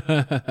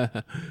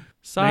 Nice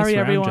Sorry, round,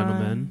 everyone.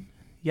 gentlemen.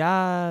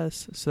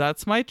 Yes. So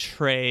that's my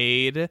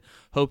trade.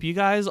 Hope you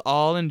guys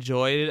all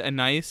enjoyed a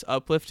nice,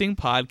 uplifting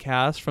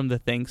podcast from the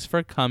Thanks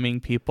for Coming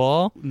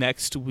people.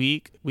 Next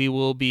week, we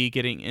will be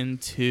getting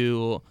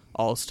into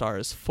All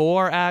Stars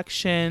 4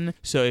 action.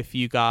 So if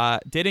you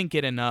didn't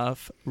get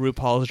enough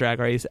RuPaul's Drag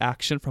Race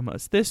action from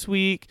us this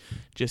week,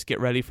 just get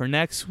ready for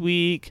next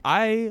week.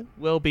 I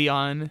will be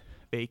on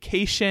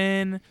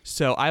vacation,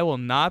 so I will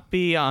not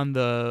be on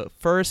the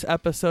first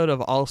episode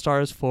of All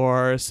Stars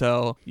 4,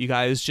 so you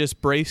guys just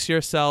brace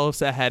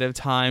yourselves ahead of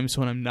time so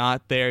when I'm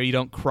not there you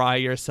don't cry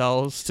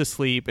yourselves to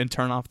sleep and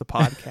turn off the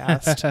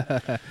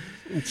podcast.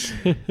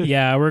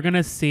 Yeah, we're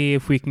gonna see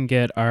if we can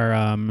get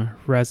our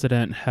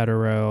resident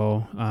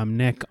hetero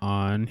Nick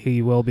on.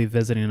 He will be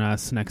visiting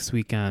us next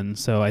weekend,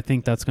 so I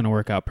think that's gonna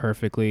work out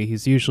perfectly.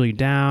 He's usually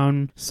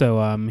down,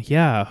 so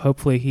yeah,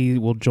 hopefully he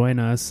will join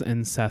us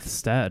in Seth's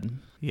stead.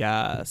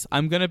 Yes,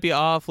 I'm going to be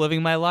off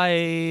living my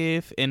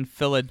life in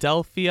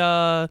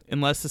Philadelphia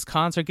unless this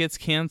concert gets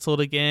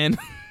canceled again.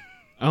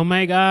 Oh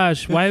my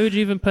gosh, why would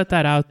you even put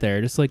that out there?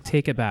 Just like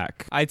take it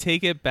back. I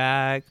take it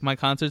back. My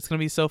concert's going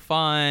to be so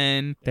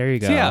fun. There you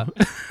go. So,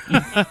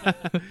 yeah.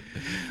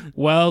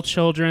 Well,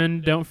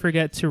 children, don't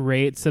forget to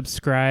rate,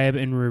 subscribe,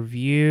 and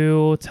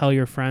review. Tell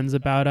your friends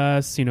about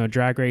us. You know,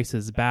 Drag Race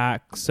is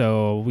back,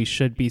 so we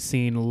should be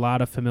seeing a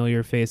lot of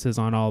familiar faces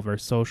on all of our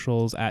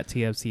socials at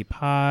TFC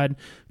Pod.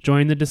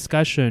 Join the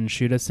discussion.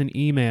 Shoot us an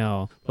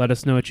email. Let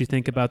us know what you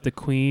think about the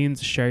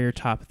queens. Share your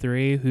top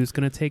 3. Who's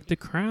going to take the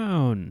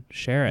crown?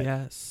 Share it.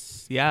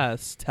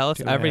 Yes. Tell us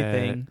Do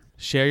everything.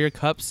 Share your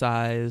cup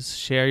size.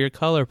 Share your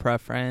color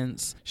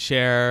preference.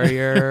 Share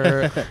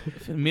your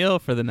meal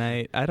for the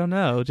night. I don't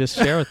know. Just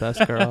share with us,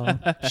 girl.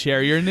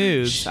 Share your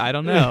news. I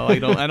don't know. I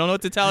don't know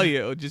what to tell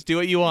you. Just do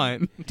what you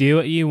want. Do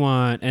what you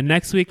want. And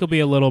next week will be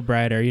a little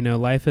brighter. You know,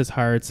 life is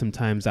hard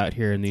sometimes out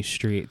here in these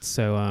streets.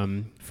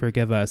 So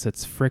forgive us.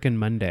 It's frickin'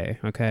 Monday,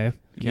 okay?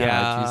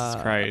 Yeah,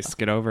 Jesus Christ,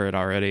 get over it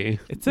already.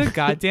 It's a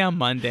goddamn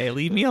Monday.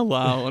 Leave me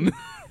alone.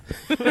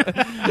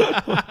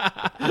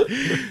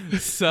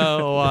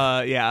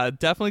 So yeah,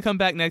 definitely come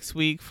back next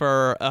week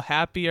for a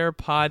happier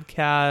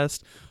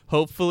podcast.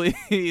 Hopefully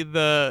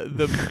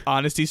the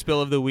honesty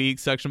spill of the week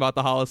section about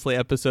the Holosley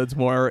episode's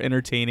more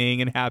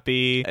entertaining and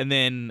happy, and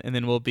then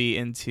we'll be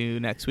into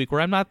next week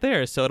where I'm not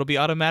there, so it'll be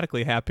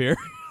automatically happier.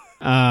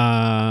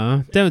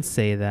 Don't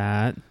say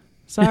that.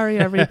 Sorry,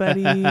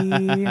 everybody.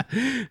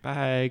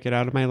 Bye, get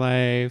out of my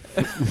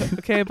life.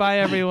 Okay, bye,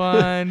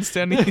 everyone.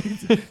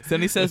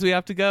 Stoney says we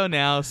have to go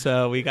now,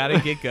 so we got to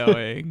get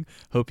going.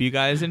 Hope you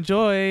guys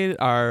enjoyed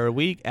our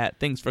week at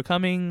Thanks for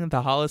Coming,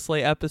 the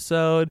Holosley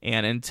episode.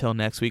 And until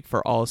next week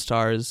for All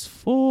Stars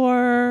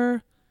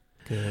 4,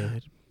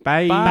 good.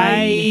 Bye.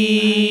 Bye.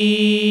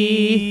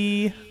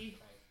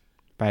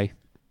 Bye.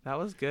 That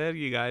was good,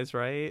 you guys,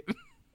 right?